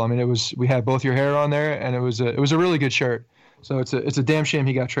beautiful. I mean, we had both your hair on there, and it was a really good shirt. So it's a damn shame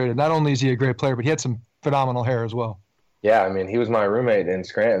he got traded. Not only is he a great player, but he had some phenomenal hair as well. Yeah, I mean, he was my roommate in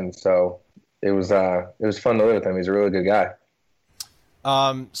Scranton, so it was fun to live with him. He's a really good guy.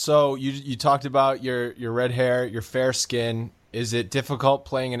 So you talked about your red hair, your fair skin. Is it difficult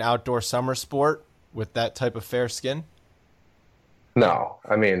playing an outdoor summer sport with that type of fair skin? No,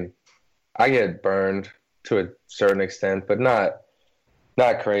 I mean, I get burned to a certain extent, but not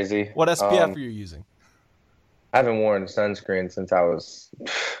crazy. What SPF are you using? I haven't worn sunscreen since I was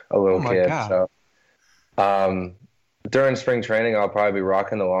a little kid. God. So, during spring training, I'll probably be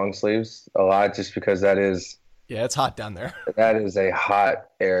rocking the long sleeves a lot, just because that is. Yeah, it's hot down there. That is a hot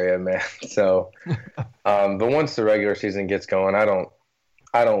area, man. So, but once the regular season gets going, I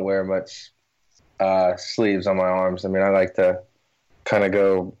don't wear much sleeves on my arms. I mean, I like to kind of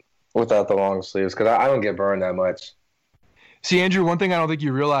go without the long sleeves because I don't get burned that much. See, Andrew, one thing I don't think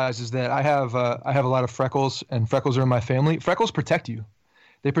you realize is that I have a lot of freckles, and freckles are in my family. Freckles protect you.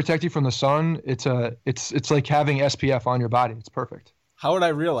 They protect you from the sun. It's like having SPF on your body. It's perfect. How would I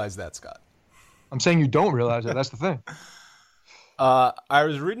realize that, Scott? I'm saying you don't realize that. That's the thing. I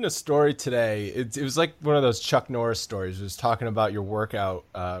was reading a story today. It was like one of those Chuck Norris stories. It was talking about your workout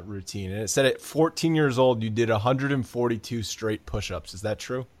routine. And it said at 14 years old, you did 142 straight push-ups. Is that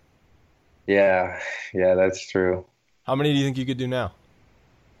true? Yeah, that's true. How many do you think you could do now?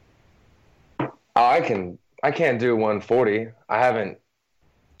 I can't do 140. I haven't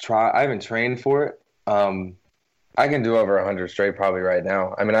trained for it. I can do over 100 straight probably right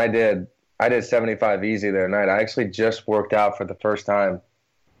now. I mean, I did 75 easy the other night. I actually just worked out for the first time,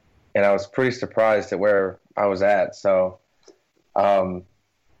 and I was pretty surprised at where I was at. So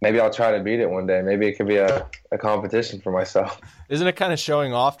maybe I'll try to beat it one day. Maybe it could be a competition for myself. Isn't it kind of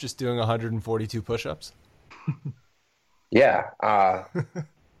showing off just doing 142 push-ups? Yeah.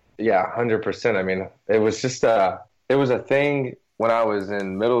 Yeah, 100%. I mean, it was just it was a thing when I was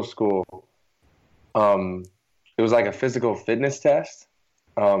in middle school. It was like a physical fitness test.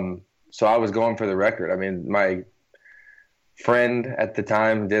 So I was going for the record. I mean, my friend at the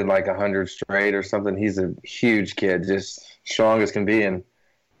time did like 100 straight or something. He's a huge kid, just strong as can be. And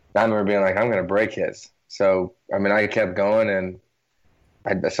I remember being like, I'm going to break his. So, I mean, I kept going, and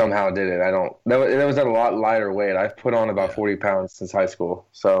I somehow did it. It was at a lot lighter weight. I've put on about 40 pounds since high school.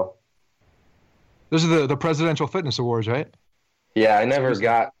 So those are the Presidential Fitness Awards, right? Yeah, I never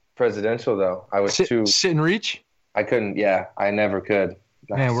got presidential, though. I was too... Sit and reach? I couldn't, yeah. I never could.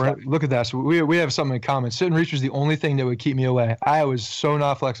 Man, look at that. So we have something in common. Sit and reach was the only thing that would keep me away. I was so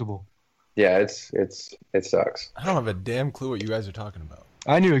not flexible. Yeah, it sucks. I don't have a damn clue what you guys are talking about.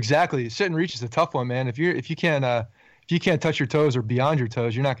 I knew exactly. Sit and reach is a tough one, man. If you can't touch your toes or beyond your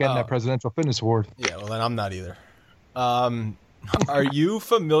toes, you're not getting that Presidential Fitness Award. Yeah, well then I'm not either. Are you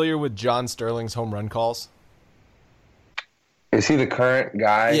familiar with John Sterling's home run calls? Is he the current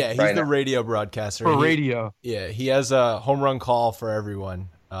guy? Yeah, he's the radio broadcaster. For radio. Yeah, he has a home run call for everyone.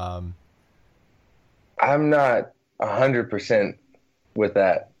 I'm not 100% with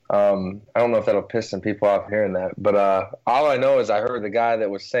that. I don't know if that'll piss some people off hearing that, but all I know is I heard the guy that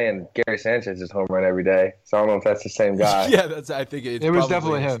was saying Gary Sanchez's home run every day. So I don't know if that's the same guy. Yeah, I think it was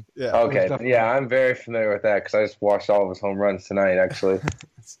definitely him. Yeah. Okay. Yeah, I'm very familiar with that because I just watched all of his home runs tonight, actually.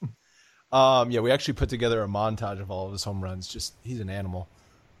 Yeah, we actually put together a montage of all of his home runs. He's an animal.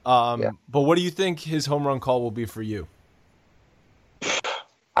 But what do you think his home run call will be for you?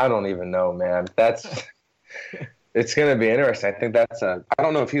 I don't even know, man. It's going to be interesting. I think I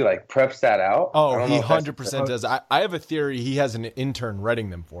don't know if he preps that out. Oh, he 100% does. I have a theory he has an intern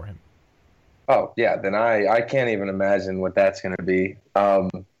writing them for him. Oh, yeah. Then I can't even imagine what that's going to be.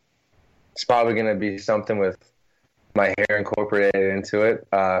 It's probably going to be something with my hair incorporated into it.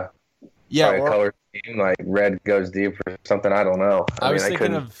 Yeah. Or a color scheme, like red goes deep or something. I don't know. I was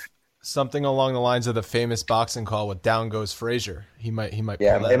thinking of something along the lines of the famous boxing call with Down Goes Frazier. He might pull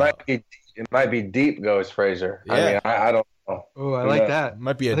that out. It might be deep goes Frazier. Yeah. I mean, I don't know. Oh, I like that.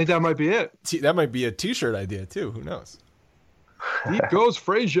 I think that might be it. That might be a T-shirt idea too. Who knows? Deep goes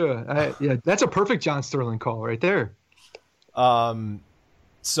Frazier. Yeah, that's a perfect John Sterling call right there.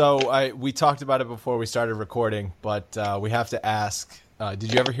 So we talked about it before we started recording, but we have to ask: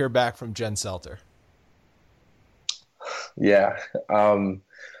 did you ever hear back from Jen Selter? Yeah, I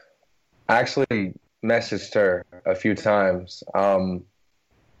actually messaged her a few times.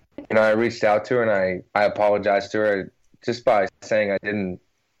 I reached out to her and I apologized to her just by saying I didn't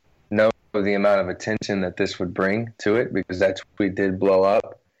know the amount of attention that this would bring to it because that tweet did blow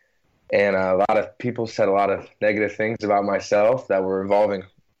up. And a lot of people said a lot of negative things about myself that were involving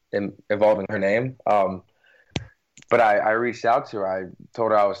her name. But I reached out to her. I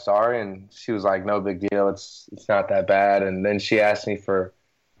told her I was sorry, and she was like, "No big deal. It's not that bad." And then she asked me for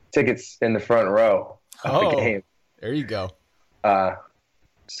tickets in the front row of the game. There you go.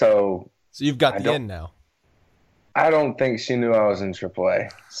 So you've got the in now. I don't think she knew I was in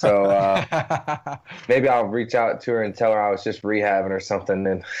AAA. So maybe I'll reach out to her and tell her I was just rehabbing or something,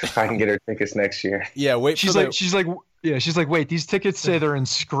 and I can get her tickets next year. Yeah, wait. She's like, wait, these tickets say they're in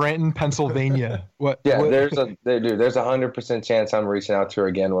Scranton, Pennsylvania. What? Yeah, there's a 100% chance I'm reaching out to her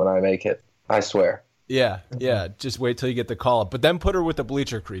again when I make it. I swear. Yeah. Just wait till you get the call up, but then put her with the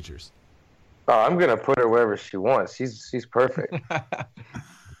bleacher creatures. Oh, I'm gonna put her wherever she wants. She's perfect.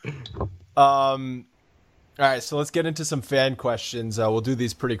 All right, so let's get into some fan questions. We'll do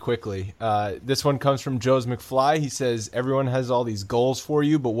these pretty quickly. This one comes from Joe's McFly. He says, everyone has all these goals for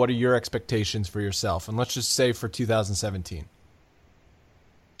you, but what are your expectations for yourself? And let's just say for 2017.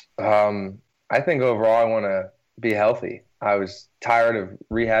 I think overall I want to be healthy. I was tired of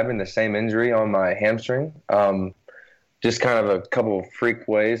rehabbing the same injury on my hamstring. Just kind of a couple of freak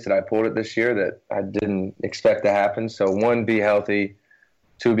ways that I pulled it this year that I didn't expect to happen. So 1, be healthy.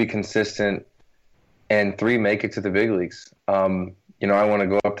 2, be consistent. And 3, make it to the big leagues. I want to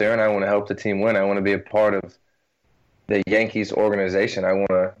go up there and I want to help the team win. I want to be a part of the Yankees organization. I want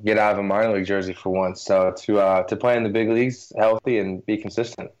to get out of a minor league jersey for once. So to play in the big leagues, healthy and be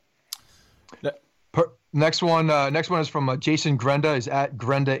consistent. Next one is from Jason Grenda. Is at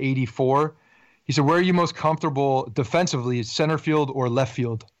Grenda84. He said, "Where are you most comfortable defensively? Center field or left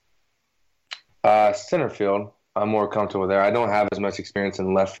field?" Center field. I'm more comfortable there. I don't have as much experience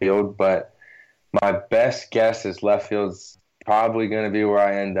in left field, but my best guess is left field's probably going to be where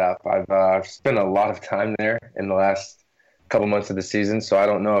I end up. I've spent a lot of time there in the last couple months of the season, so I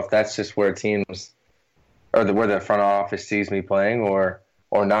don't know if that's just where teams or where the front office sees me playing or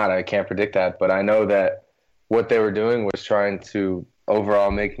not. I can't predict that, but I know that what they were doing was trying to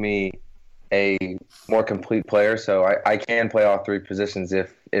overall make me a more complete player, so I can play all 3 positions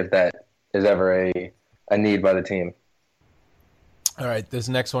if that is ever a need by the team. All right, this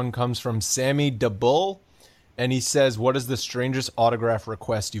next one comes from Sammy DeBull, and he says, what is the strangest autograph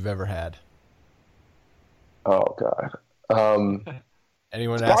request you've ever had? Oh, God.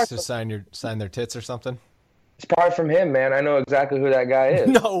 Anyone asked to sign their tits or something? It's probably from him, man. I know exactly who that guy is.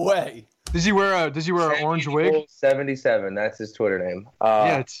 No way. Does he wear an orange wig? 77, that's his Twitter name.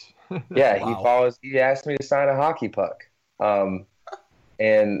 Yeah, wow. He asked me to sign a hockey puck.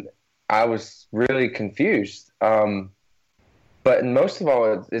 And I was really confused. But most of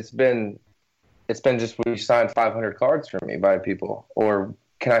all, it's been just, will you sign 500 cards for me by people? Or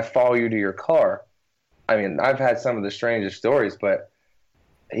can I follow you to your car? I mean, I've had some of the strangest stories, but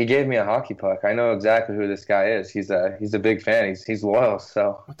He gave me a hockey puck. I know exactly who this guy is. He's a big fan. He's loyal.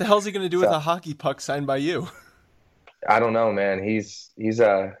 So What the hell is he going to do with a hockey puck signed by you? I don't know, man. He's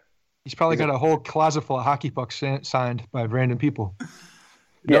probably got a whole closet full of hockey pucks signed by random people.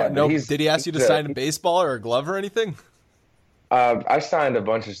 Yeah. Did he ask you to sign a baseball or a glove or anything? I signed a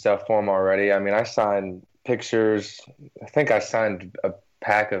bunch of stuff for him already. I mean, I signed pictures. I think I signed a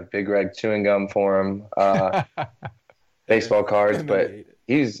pack of Big Red chewing gum for him. Baseball cards, but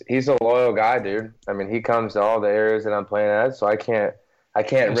he's a loyal guy, dude. I mean, he comes to all the areas that I'm playing at, so I can't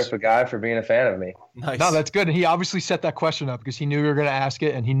rip a guy for being a fan of me. Nice. No, that's good. And he obviously set that question up because he knew you were going to ask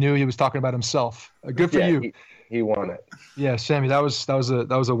it, and he knew he was talking about himself. Good for you. He won it. Yeah, Sammy, that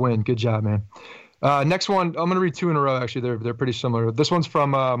was a win. Good job, man. Next one, I'm going to read two in a row. Actually, they're pretty similar. This one's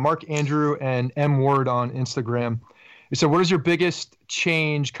from Mark Andrew and M Ward on Instagram. He said, "What is your biggest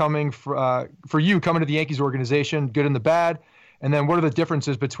change coming for you coming to the Yankees organization, good and the bad? And then what are the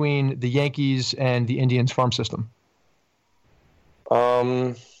differences between the Yankees and the Indians farm system?"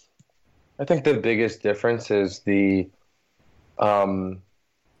 I think the biggest difference is the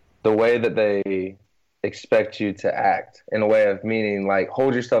way that they expect you to act, in a way of meaning like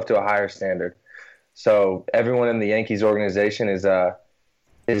hold yourself to a higher standard. So everyone in the Yankees organization is a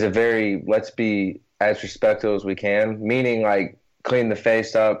very, let's be as respectful as we can, meaning like clean the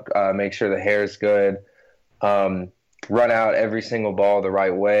face up, make sure the hair is good, run out every single ball the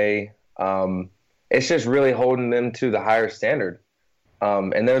right way. It's just really holding them to the higher standard.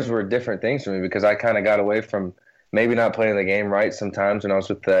 And those were different things for me because I kind of got away from maybe not playing the game right sometimes when I was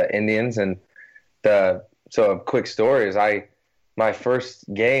with the Indians. And so a quick story is my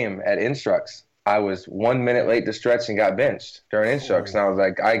first game at Instructs, I was 1 minute late to stretch and got benched during Instructs. And I was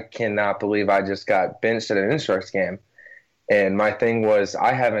like, I cannot believe I just got benched at an Instructs game. And my thing was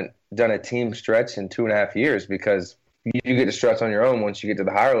I haven't done a team stretch in 2.5 years because you get to stretch on your own once you get to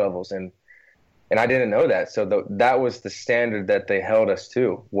the higher levels. And I didn't know that. So that was the standard that they held us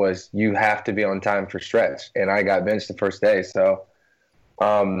to, was you have to be on time for stretch. And I got benched the first day. So you're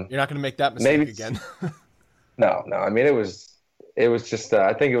not going to make that mistake again. No. I mean, it was just,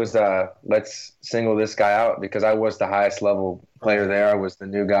 I think it was, let's single this guy out because I was the highest level player there. I was the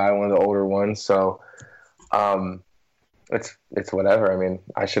new guy, one of the older ones. So it's whatever. I mean,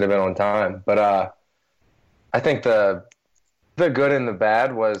 I should have been on time. But I think the good and the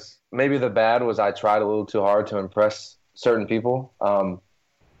bad was, maybe the bad was I tried a little too hard to impress certain people.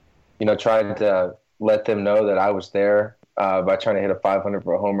 Tried to let them know that I was there by trying to hit a 500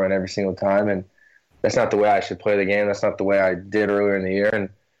 for a home run every single time. And that's not the way I should play the game. That's not the way I did earlier in the year. And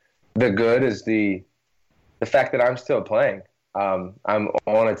the good is the fact that I'm still playing. I'm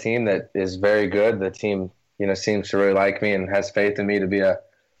on a team that is very good. The team, seems to really like me and has faith in me to be an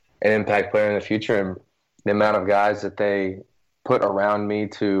impact player in the future. And the amount of guys that they put around me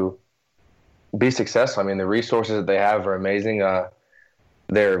to be successful. I mean, the resources that they have are amazing.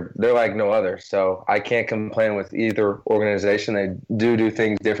 They're like no other. So I can't complain with either organization. They do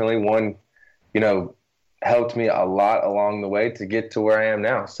things differently. One, helped me a lot along the way to get to where I am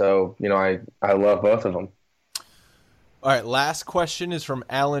now. So, I love both of them. All right, last question is from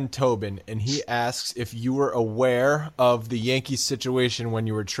Alan Tobin, and he asks if you were aware of the Yankees situation when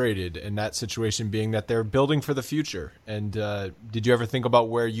you were traded, and that situation being that they're building for the future. And did you ever think about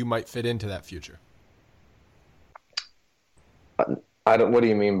where you might fit into that future? What do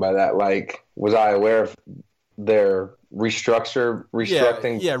you mean by that? Like, was I aware of their restructuring?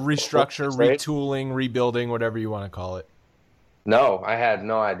 Yeah, restructure, retooling, rebuilding, whatever you want to call it. No, I had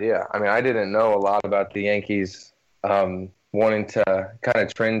no idea. I mean, I didn't know a lot about the Yankees wanting to kind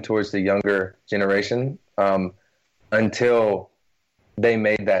of trend towards the younger generation until they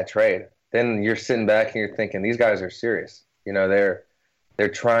made that trade. Then you're sitting back and you're thinking, these guys are serious. They're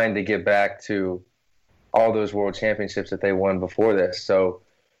trying to get back to all those world championships that they won before this. So,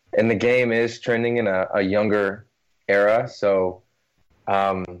 and the game is trending in a younger era. So,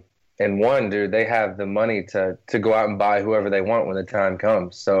 and they have the money to go out and buy whoever they want when the time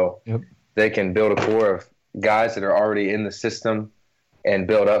comes. So They can build a core of guys that are already in the system and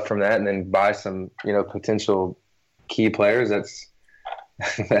build up from that and then buy some, potential key players.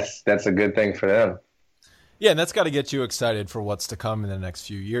 That's a good thing for them. Yeah. And that's got to get you excited for what's to come in the next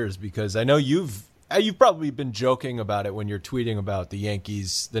few years, because I know you've probably been joking about it when you're tweeting about the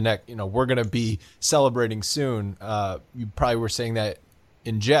Yankees, we're going to be celebrating soon. You probably were saying that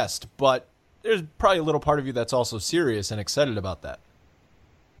in jest, but there's probably a little part of you that's also serious and excited about that.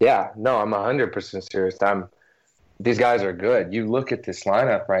 Yeah, no, I'm 100% serious. These guys are good. You look at this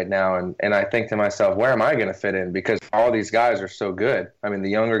lineup right now, and I think to myself, where am I going to fit in? Because all these guys are so good. I mean, the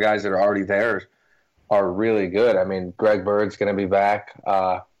younger guys that are already there are really good. I mean, Greg Bird's going to be back.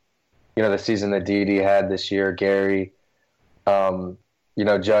 The season that Didi had this year, Gary,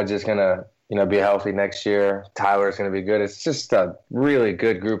 Judge is going to, be healthy next year. Tyler's going to be good. It's just a really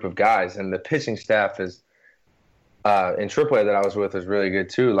good group of guys. And the pitching staff is, in AAA that I was with was really good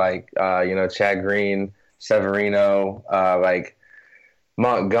too. Like, Chad Green, Severino, like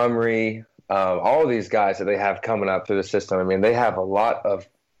Montgomery, all of these guys that they have coming up through the system. I mean, they have a lot of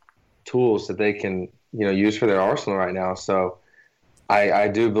tools that they can, use for their arsenal right now. So I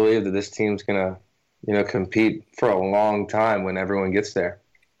do believe that this team's going to, compete for a long time when everyone gets there.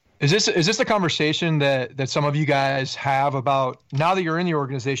 Is this the conversation that some of you guys have about, now that you're in the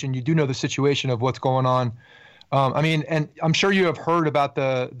organization, you do know the situation of what's going on? And I'm sure you have heard about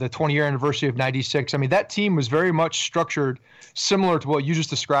the 20-year anniversary of '96. I mean, that team was very much structured similar to what you just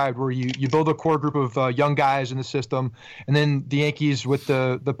described, where you build a core group of young guys in the system, and then the Yankees, with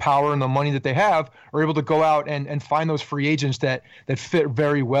the power and the money that they have, are able to go out and find those free agents that fit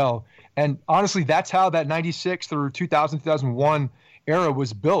very well. And honestly, that's how that '96 through 2000, 2001 era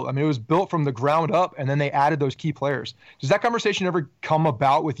was built. I mean, it was built from the ground up, and then they added those key players. Does that conversation ever come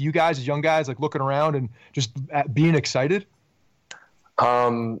about with you guys as young guys, like looking around and just being excited?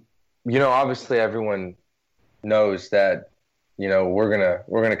 Obviously everyone knows that, we're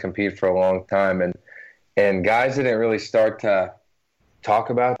gonna compete for a long time, and guys didn't really start to talk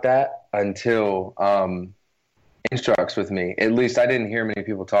about that until Instructs with me. At least I didn't hear many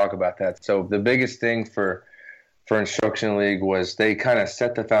people talk about that. So the biggest thing for Instruction League was they kind of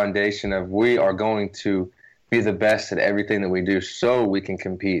set the foundation of, we are going to be the best at everything that we do so we can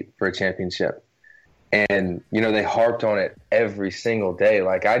compete for a championship. And, they harped on it every single day.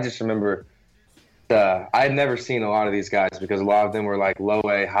 Like, I just remember I had never seen a lot of these guys, because a lot of them were like low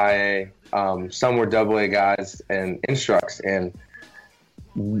A, high A. Some were double A guys and Instructs. And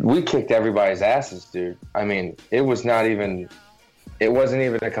we kicked everybody's asses, dude. I mean, it wasn't even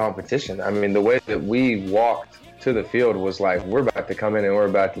a competition. I mean, the way that we walked to the field was like, we're about to come in and we're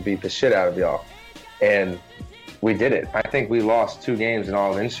about to beat the shit out of y'all. And we did it. I think we lost 2 games in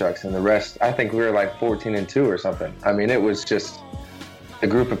all of Instructs, and the rest, I think we were like 14-2 or something. I mean, it was just the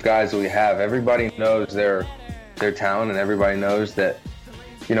group of guys that we have. Everybody knows their talent, and everybody knows that,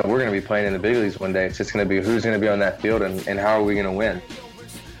 we're going to be playing in the big leagues one day. It's just going to be who's going to be on that field and how are we going to win.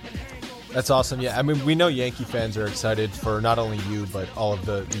 That's awesome. Yeah, I mean, we know Yankee fans are excited for not only you, but all of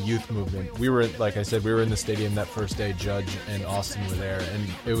the youth movement. We were, like I said, we were in the stadium that first day. Judge and Austin were there, and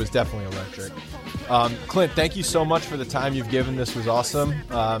it was definitely electric. Clint, thank you so much for the time you've given. This was awesome.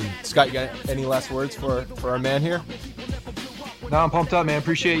 Scott, you got any last words for our man here? No, I'm pumped up, man.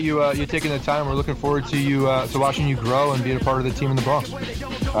 Appreciate you taking the time. We're looking forward to you to watching you grow and being a part of the team in the Bronx. All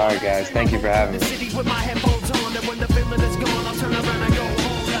right, guys. Thank you for having me.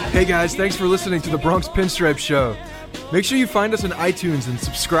 Hey guys, thanks for listening to the Bronx Pinstripes Show. Make sure you find us on iTunes and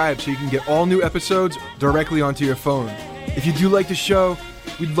subscribe so you can get all new episodes directly onto your phone. If you do like the show,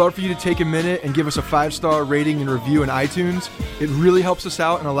 we'd love for you to take a minute and give us a 5-star rating and review in iTunes. It really helps us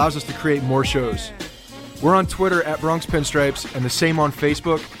out and allows us to create more shows. We're on Twitter at Bronx Pinstripes and the same on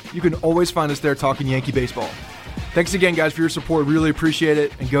Facebook. You can always find us there talking Yankee baseball. Thanks again, guys, for your support. Really appreciate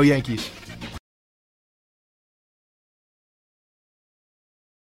it, and go Yankees.